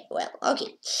 Yeah, well,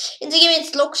 okay. In the game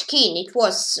it's locked king. It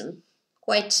was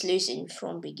quite losing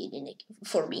from beginning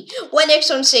for me.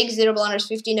 1x on 6, 0 blunders,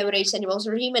 15 over 8 centiballs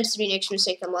for him, and 3x on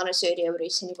 2 blunders, 30 over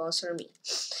 8 centiballs for me.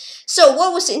 So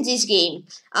what was in this game?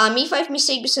 e5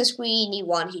 mistake business queen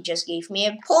e1. He just gave me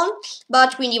a pawn,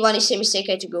 but queen e1 is a mistake.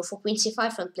 I had to go for queen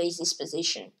c5 and place this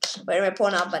position where my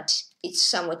pawn up, but it's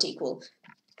somewhat equal.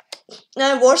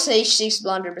 Now worse h6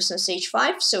 blunder business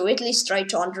h5, so at least try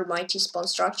to undermine his pawn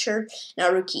structure. Now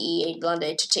rook e8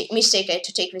 blunder to take mistake. I had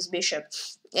to take with bishop,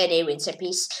 and he wins a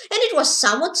piece. And it was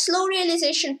somewhat slow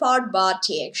realization part, but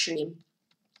he actually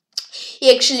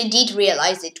did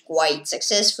realize it quite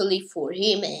successfully for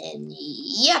him, and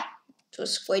yeah, it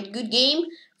was quite a good game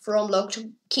from locked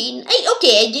king.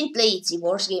 Okay, I didn't play it the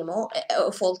worst game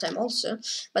of all time also,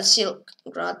 but still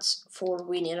congrats for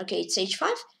winning. Okay, it's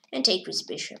h5 and take with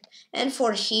bishop, and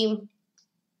for him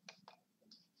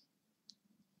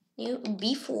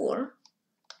b4.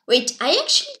 Wait, I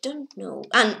actually don't know.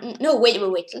 No, wait.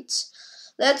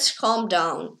 Let's calm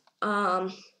down.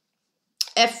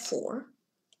 F4.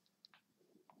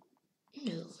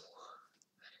 No.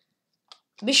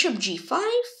 Bishop G5?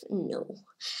 No.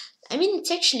 I mean, it's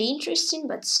actually interesting,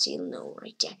 but still no,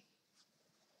 right there.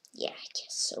 Yeah, I guess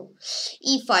so.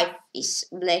 E5 is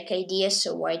black idea,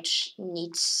 so white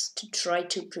needs to try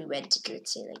to prevent it.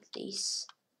 Let's say like this.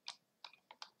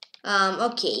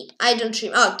 Okay, I don't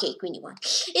remember. Okay, queen e1.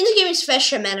 In the game, it's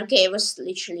Fisherman. Okay, I was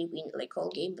literally win like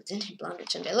all game, but then I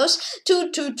blundered and I lost.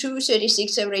 2-2-2,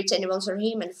 36 over 8 animals for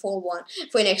him, and 4-1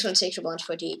 for an next one, 6 blunder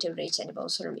 48 over 8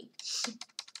 animals for me.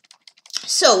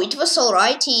 So it was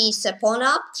alright, he's a pawn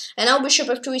up, and now bishop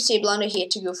f2 is a blunder here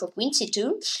to go for queen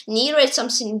c2. And he read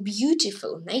something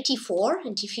beautiful, knight e4,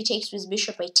 and if he takes with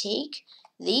bishop I take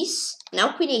this.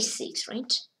 Now queen a6,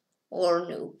 right? Or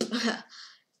no.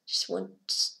 Just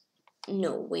want...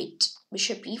 No, wait.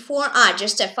 Bishop e4.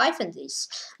 Just f5 and this.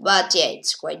 But yeah,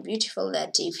 it's quite beautiful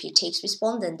that if he takes with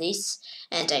pawn, then this,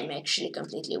 and I'm actually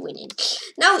completely winning.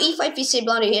 Now e5 is a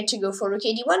blunder here to go for rook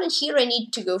d1, and here I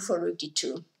need to go for rook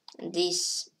d2. And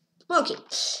this, okay,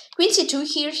 queen c2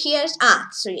 here, he has,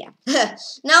 so yeah.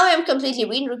 Now I'm completely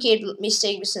win, rook a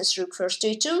mistake since rook first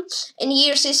d2, and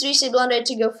here c3 is a blunder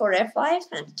to go for f5,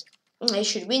 and I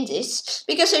should win this,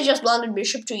 because I just blundered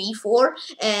bishop to e4,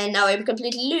 and now I'm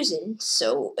completely losing.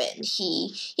 So, and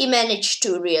he managed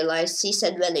to realize his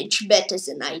advantage better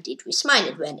than I did with mine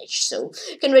advantage. So,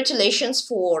 congratulations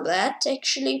for that,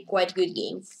 actually, quite good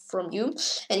game from you.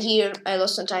 And here, I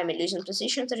lost some time in losing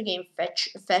position to the game,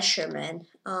 Fisherman,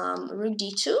 rook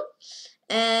d2,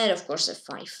 and of course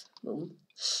f5, boom,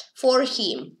 for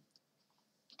him.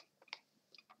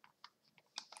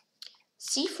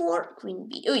 c4, queen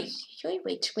b.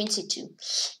 Wait, queen c2.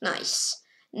 Nice.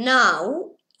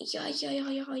 Now,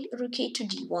 rook a to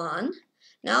d1.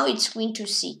 Now it's queen to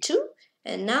c2,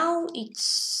 and now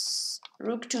it's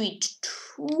rook to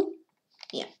e2.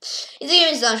 Yeah. In the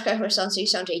game, it's done for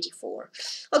 684.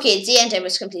 Okay, at the end, I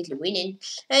was completely winning.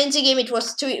 And in the game, it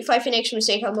was 5 in extra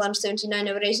mistake for blunder 79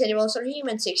 over 8 animals for him,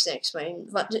 and 6 next one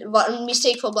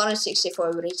mistake for blunder 64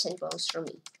 over 8 animals for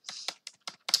me.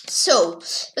 So,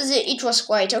 it was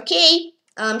quite okay.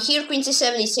 Here queen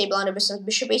c7 is a blunder versus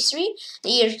bishop a3.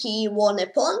 Here he won a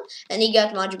pawn, and he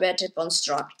got much better pawn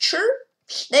structure.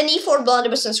 Then e4 blunder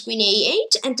versus queen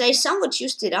a8, and I somewhat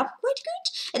used it up quite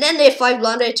good. And then a5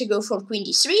 blunder to go for queen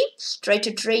d3, try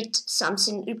to trade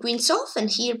something queens off, and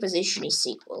here position is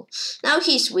equal. Now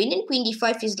he's winning, queen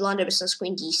d5 is blunder versus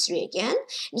queen d3 again.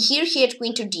 And here he had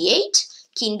queen to d8,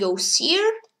 king goes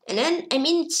here. And then, I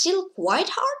mean, it's still quite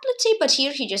hard, let's say, but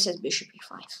here he just has bishop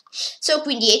e5. So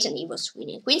queen d8, and he was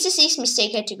winning. Queen c6,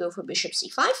 mistake, had to go for bishop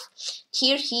c5.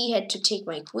 Here he had to take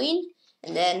my queen,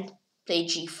 and then play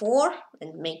g4,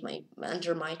 and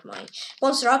undermine my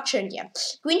pawn structure, and yeah.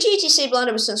 Queen g8 is a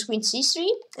blunder versus queen c3,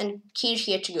 and here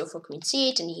he had to go for queen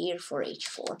c8, and here for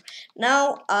h4.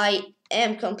 Now I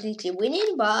am completely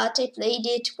winning, but I played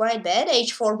it quite bad.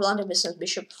 h4 blunder versus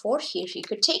bishop 4, here he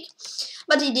could take,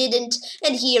 but he didn't,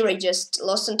 and here I just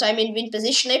lost some time in win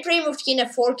position. I pre-moved king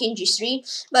f4, king g3,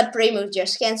 but pre-move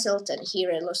just cancelled, and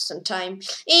here I lost some time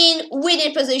in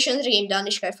winning position. The game done,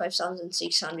 Ishkai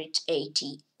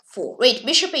 5684. Wait,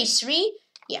 bishop a3,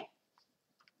 yeah.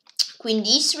 Queen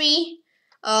d3,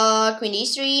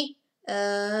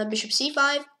 bishop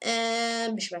c5,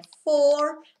 and bishop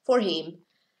f4 for him.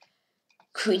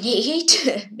 Queen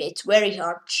a8, it's very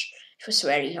hard. It was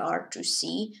very hard to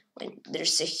see when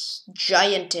there's a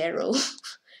giant arrow.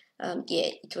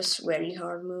 Yeah, it was a very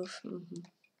hard move.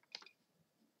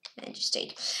 And just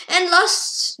take. And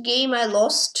last game I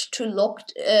lost to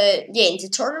locked. In the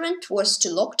tournament was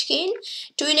to locked king.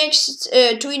 2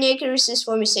 inaccuracies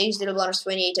for mistakes. 0 blunders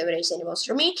 28 over 8 animals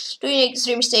for me. 2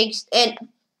 3 mistakes and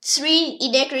 3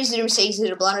 inaccuracies, 0 mistakes,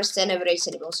 0 blunders, 10 over 8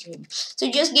 animals for him. So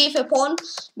he just gave a pawn,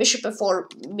 bishop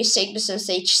f4 mistake versus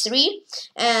h3,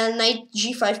 and knight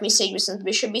g5 mistake versus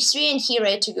bishop b3, and here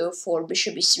I had to go for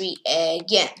bishop b3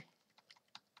 again.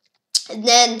 And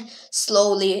then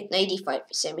slowly knight e5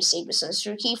 is a mistake versus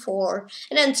rook e4,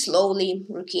 and then slowly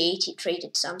rook e8 he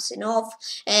traded something off,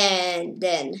 and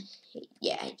then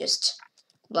yeah, I just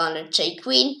blundered take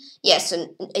queen. Yes,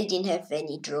 and I didn't have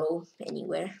any draw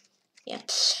anywhere. Yeah,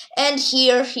 and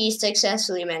here he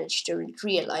successfully managed to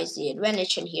realize the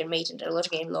advantage, and here made it a lot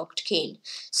game locked king.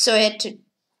 So I had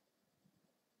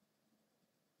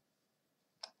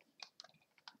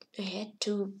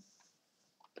to.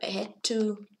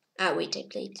 Wait, I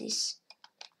played this.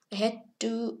 I had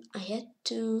to.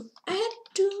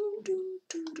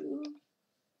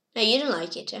 No, you don't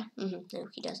like it, yeah? No,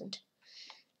 he doesn't.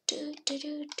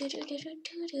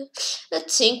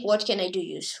 Let's think, what can I do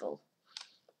useful?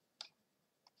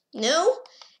 No?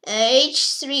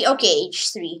 H3, okay,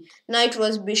 H3. Knight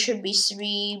was bishop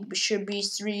b3, bishop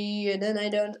b3, and then I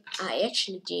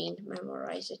actually didn't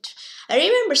memorize it. I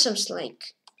remember something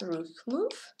like rook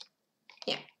move.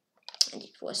 Yeah, and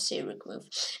it was a rook move.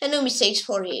 And no mistakes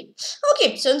for him.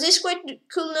 Okay, so on this quite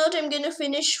cool note, I'm gonna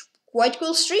finish quite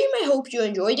cool stream. I hope you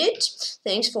enjoyed it.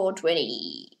 Thanks for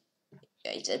 20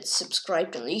 guys that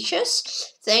subscribed on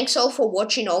Leashes. Thanks all for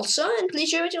watching also, and please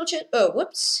share it on chat. Oh,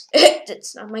 whoops.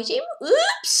 That's not my team.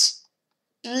 Oops.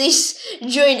 Please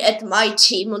join at my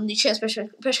team on the chess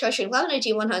Percussion Cloud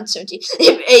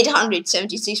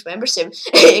 876 members. I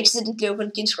accidentally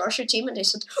opened King's Crusher team and I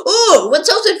said, oh,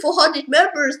 1,400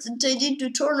 members, and I did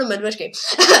the tournament. Okay.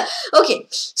 Okay,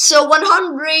 so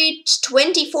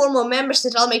 124 more members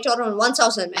that I'll make total on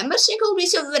 1,000 members. You will be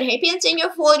so very happy and thank you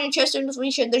for following chess and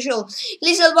the show.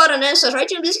 Please help out and answer right,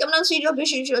 and please come down see your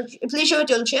please show it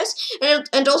on chess,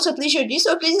 and also please share this,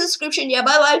 so please in the description. Yeah,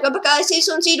 bye bye, guys, see you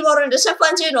soon, see you tomorrow in the 7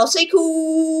 and I'll say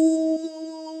cool.